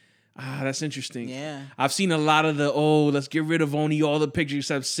 That's interesting. Yeah. I've seen a lot of let's get rid of only all the pictures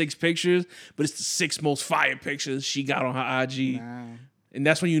except 6 pictures, but it's the 6 most fire pictures she got on her IG. Wow. And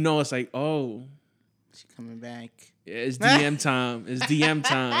that's when you know it's like, oh. She coming back. Yeah, it's DM time. It's DM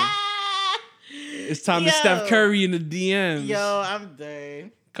time. It's time to Steph Curry in the DMs. Yo, I'm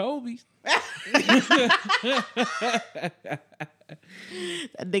done. Kobe. That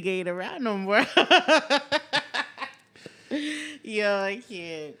nigga ain't around no more. Yo, I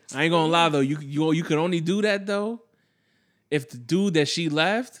can't. I ain't gonna lie though. You could only do that though if the dude that she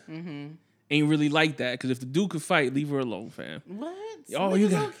left ain't really like that. Because if the dude could fight, leave her alone, fam. What? Oh,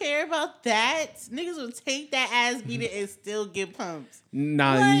 niggas don't care about that. Niggas will take that ass beating and still get pumped.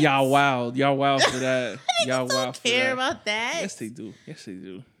 Nah, what? Y'all wild. Y'all wild for that. Y'all wild for that. Care about that? Yes, they do. Yes, they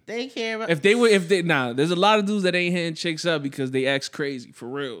do. They care about. There's a lot of dudes that ain't hitting chicks up because they act crazy for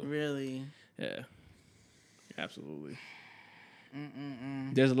real. Really? Yeah. Absolutely.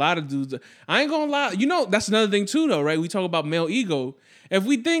 There's a lot of dudes. I ain't gonna lie. You know, that's another thing too, though, right? We talk about male ego. If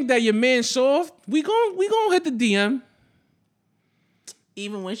we think that your man's soft, we gon' hit the DM.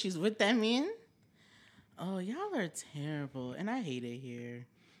 Even when she's with that man? Oh, y'all are terrible. And I hate it here.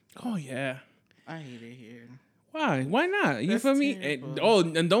 Oh, yeah. I hate it here. Why? Why not? You feel me?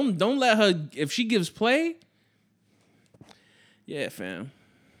 And don't let her, if she gives play. Yeah, fam.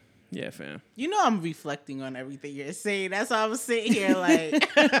 Yeah, fam. You know I'm reflecting on everything you're saying. That's why I'm sitting here like...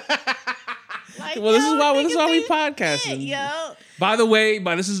 well, this is why we podcasting. Yo. By the way,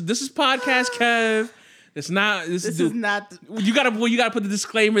 this is podcast Kev. It's not. This is not. You gotta put the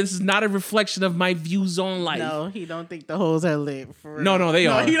disclaimer. This is not a reflection of my views on life. No, he don't think the hoes are lit. For real. No, they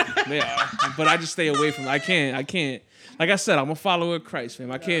are. They are. But I just stay away from it. I can't. Like I said, I'm a follower of Christ,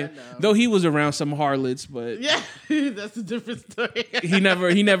 fam. I can't. Though he was around some harlots, but yeah, that's a different story. he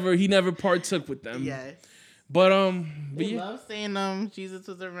never partook with them. Yes. But I love saying Jesus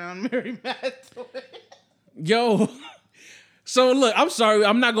was around Mary Magdalene. Yo. So look, I'm sorry,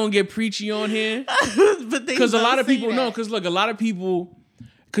 I'm not gonna get preachy on here, because a lot of people know. Because look, a lot of people.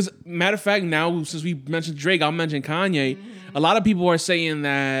 Because matter of fact, now since we mentioned Drake, I'll mention Kanye. Mm-hmm. A lot of people are saying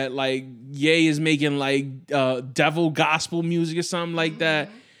that like Ye is making like devil gospel music or something like that,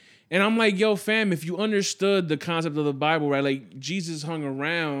 and I'm like, yo, fam, if you understood the concept of the Bible, right? Like Jesus hung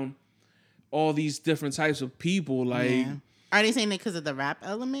around all these different types of people. Like, yeah. Are they saying it because of the rap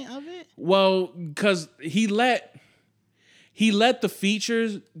element of it? Well, because he let the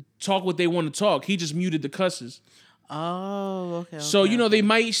features talk what they want to talk. He just muted the cusses. Oh, okay. So you know they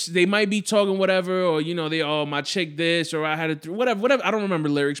might be talking whatever, or you know they my chick this, or I had whatever. I don't remember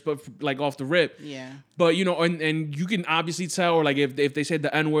lyrics, but like off the rip. Yeah. But you know, and you can obviously tell, or like if they said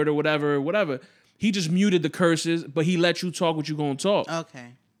the N-word or whatever, he just muted the curses, but he let you talk what you gonna talk. Okay.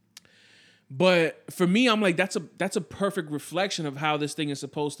 But for me, I'm like that's a perfect reflection of how this thing is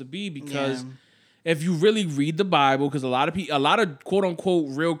supposed to be, because. Yeah. If you really read the Bible, because a lot of quote unquote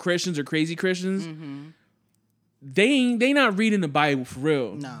real Christians or crazy Christians, they not reading the Bible for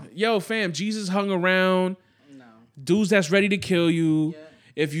real. No. Yo, fam, Jesus hung around. No. Dudes that's ready to kill you. Yeah.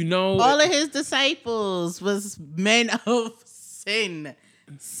 If you know, all of his disciples was men of sin.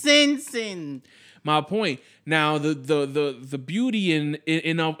 Sin. My point. Now the beauty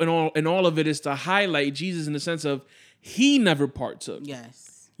in all of it is to highlight Jesus in the sense of he never partook.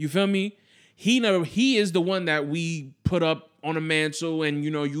 Yes. You feel me? He is the one that we put up on a mantle, and you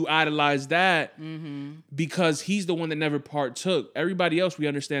know you idolize that because he's the one that never partook. Everybody else we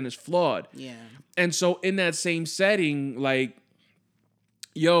understand is flawed. Yeah. And so in that same setting, like,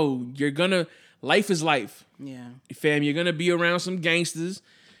 yo, life is life. Yeah. Fam, you're gonna be around some gangsters.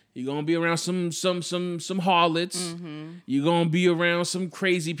 You're gonna be around some harlots. You're gonna be around some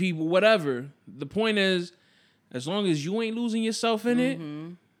crazy people, whatever. The point is, as long as you ain't losing yourself in it.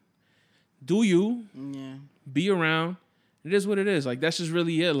 Do you? Yeah. Be around. It is what it is. Like, that's just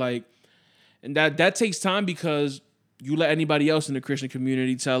really it. Like, and that takes time, because you let anybody else in the Christian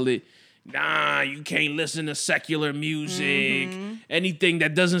community tell it, nah, you can't listen to secular music. Anything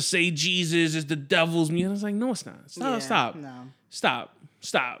that doesn't say Jesus is the devil's music. I was like, no, it's not.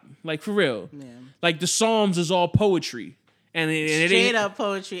 Stop. Like, for real. Yeah. Like, the Psalms is all poetry. And it straight up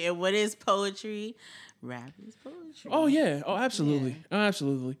poetry. And what is poetry? Rap is poetry. Oh, yeah. Oh, absolutely. Yeah. Oh,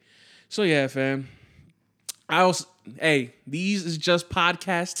 absolutely. So, yeah, fam. These is just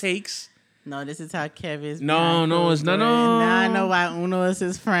podcast takes. No, this is how Kev is. No, it's not. No. Now I know why Uno is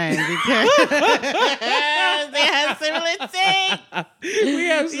his friend, because they have similar things. We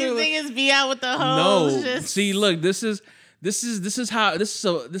have similar. These niggas be out with the hoes. No, see, look, this is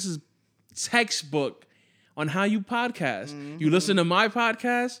textbook on how you podcast. You listen to my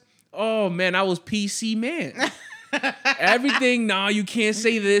podcast. Oh man, I was PC man. Everything. No, you can't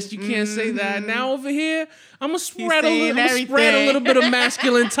say this. You can't say that. Now over here, I'm gonna spread a little bit of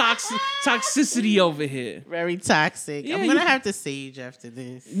masculine toxicity over here. Very toxic. Yeah, I'm gonna have to sage after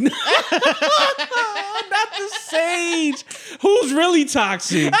this. Not the sage. Who's really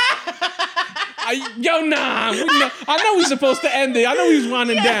toxic? I know we supposed to end it. I know we was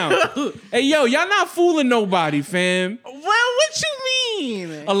winding down. Hey, yo, y'all not fooling nobody, fam. Well, what you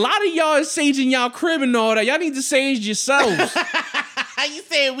mean? A lot of y'all is saging y'all crib and all that. Y'all need to sage yourselves. You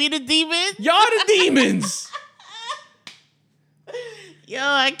saying we the demons? Y'all the demons. Yo,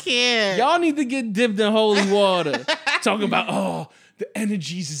 I can't. Y'all need to get dipped in holy water. Talking about, the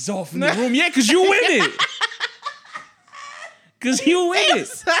energies is off in the room. Yeah, because you in it. Because you win it.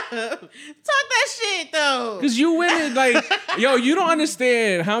 Talk that shit, though. Because you win it. Like, yo, you don't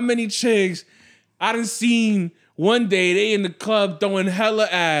understand how many chicks I done seen one day. They in the club throwing hella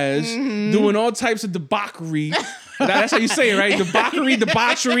ass, doing all types of debauchery. That's how you say it, right?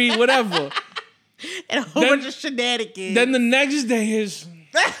 Debauchery, whatever. And a whole bunch of shenanigans. Then the next day is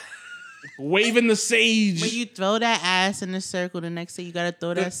waving the sage. When you throw that ass in the circle, the next day you gotta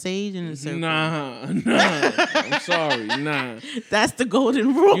throw that sage in the circle. Nah. I'm sorry, nah. That's the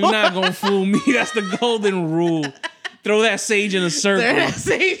golden rule. You're not gonna fool me. That's the golden rule. Throw that sage in a circle. Throw that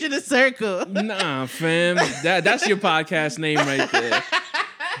sage in a circle. Nah, fam. That's your podcast name right there.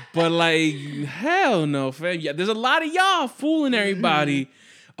 But like, hell no, fam. Yeah, there's a lot of y'all fooling everybody.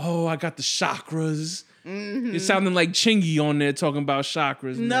 Oh, I got the chakras. It sounded like Chingy on there talking about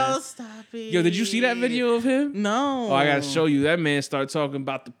chakras. No, man. stop it. Yo, did you see that video of him? No. Oh, I gotta show you. That man started talking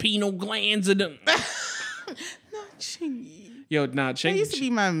about the pineal glands of them. Not Chingy. Yo, nah, Chingy. That used to be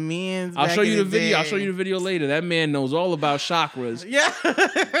my man's. I'll show you the video. I'll show you the video later. That man knows all about chakras. Yeah.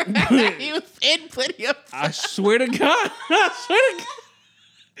 He was inputting up. I swear to God.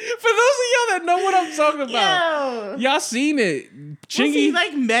 For those of y'all that know what I'm talking about, y'all seen it. Chingy, was he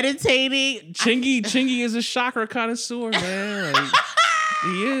like meditating? Chingy is a chakra connoisseur, man. Like,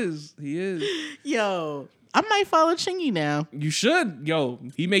 he is. Yo, I might follow Chingy now. You should. Yo,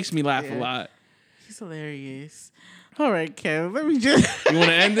 he makes me laugh a lot. He's hilarious. All right, Kev, let me just... You want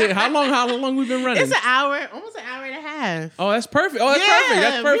to end it? How long we been running? It's an hour, almost an hour and a half. Oh, that's perfect.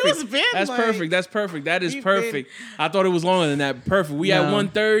 That's perfect. That's perfect. That is perfect. I thought it was longer than that. Perfect. We at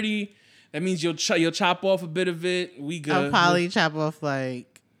 1:30. That means you'll chop off a bit of it. We good. I'll probably chop off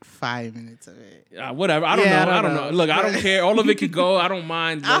like 5 minutes of it. Whatever. I don't know. Look, I don't care. All of it could go. I don't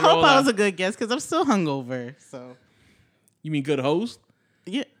mind. I hope I was a good guest because I'm still hungover. So. You mean good host?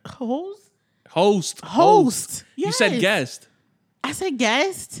 Yeah, host. Host. Yes. You said guest. I said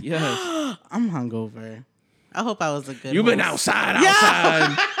guest? Yes. I'm hungover. I hope I was a good You've been outside. Yo!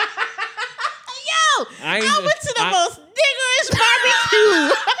 I went to the most niggerish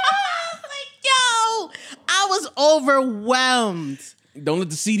barbecue. I was overwhelmed. Don't let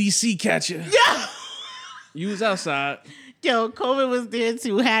the CDC catch you. Yo! You was outside. Yo, COVID was there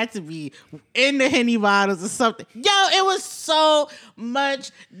too. Had to be in the Henny bottles or something. Yo, it was so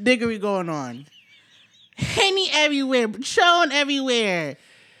much niggery going on. Henny everywhere, Patron everywhere.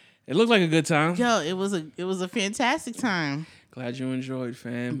 It looked like a good time. Yo, it was a fantastic time. Glad you enjoyed,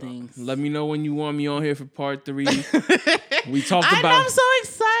 fam. Thanks. Let me know when you want me on here for part 3. We talked about. I'm so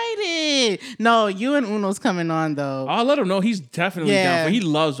excited. No, you and Uno's coming on though. I'll let him know. He's definitely down for. He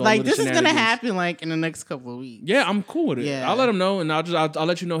loves all like the this is gonna happen like in the next couple of weeks. Yeah, I'm cool with it. Yeah. I'll let him know, and I'll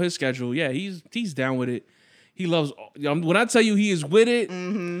let you know his schedule. Yeah, he's down with it. He loves. When I tell you he is with it,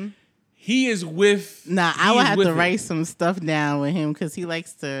 he is with. Nah, I will have to write some stuff down with him because he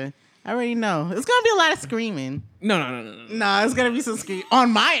likes to. I already know. It's going to be a lot of screaming. No. No, it's going to be some screaming.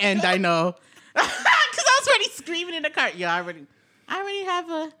 On my end, I know. Because I was already screaming in the car. Yeah, I already have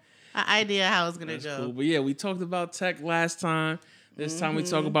an idea how it's going to go. Cool. But yeah, we talked about tech last time. This time we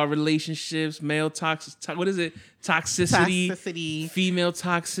talk about relationships, male what is it? Toxicity, female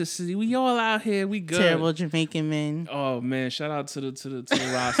toxicity. We all out here. We good. Terrible Jamaican men. Oh man, shout out to the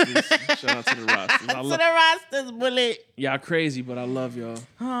Rastas. Shout out to the Rastas. To the Rastas, bullet. Y'all crazy, but I love y'all.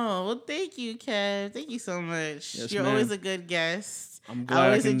 Oh well, thank you, Kev. Thank you so much. Yes, You're ma'am. always a good guest. I'm glad I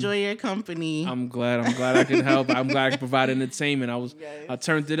always enjoy your company. I'm glad I could help. I'm glad I could provide entertainment. I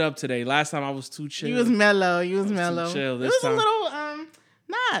turned it up today. Last time I was too chill. You was mellow. You was mellow. Too chill. It was a little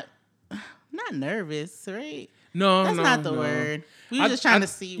not nervous, right? No, that's not the word. We were just trying to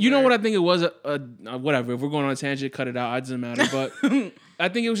see. You know what I think it was? Whatever. If we're going on a tangent, cut it out. It doesn't matter. But I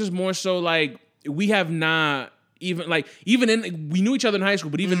think it was just more so like we have not. We knew each other in high school,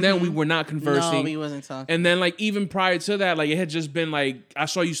 but even then we were not conversing. No, we wasn't talking. And then like even prior to that, like it had just been like I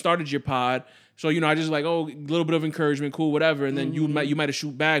saw you started your pod, so I just like a little bit of encouragement, cool, whatever. And then you might have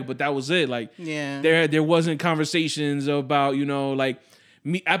shoot back, but that was it. Like there wasn't conversations about like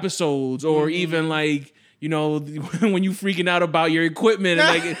episodes or even like. When you freaking out about your equipment and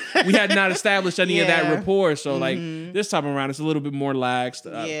like we had not established any of that rapport. So like this time around, it's a little bit more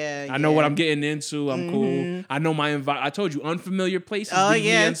laxed. I know what I'm getting into. I'm cool. I know my I told you, unfamiliar places. Oh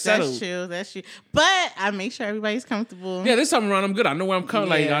yeah, that's true. That's true. But I make sure everybody's comfortable. Yeah, this time around, I'm good. I know where I'm coming.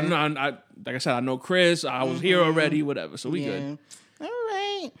 Like I know, like I said, I know Chris. I was here already. Whatever. So we good. All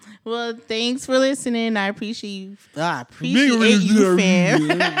right. Well, thanks for listening. I appreciate you. I appreciate you, fam.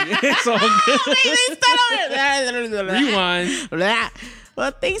 It's all good. Rewind.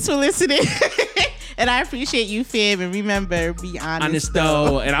 Well, thanks for listening. And I appreciate you, fam. And remember, be honest. Honest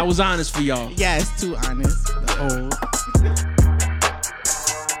though. And I was honest for y'all. Yes, too honest.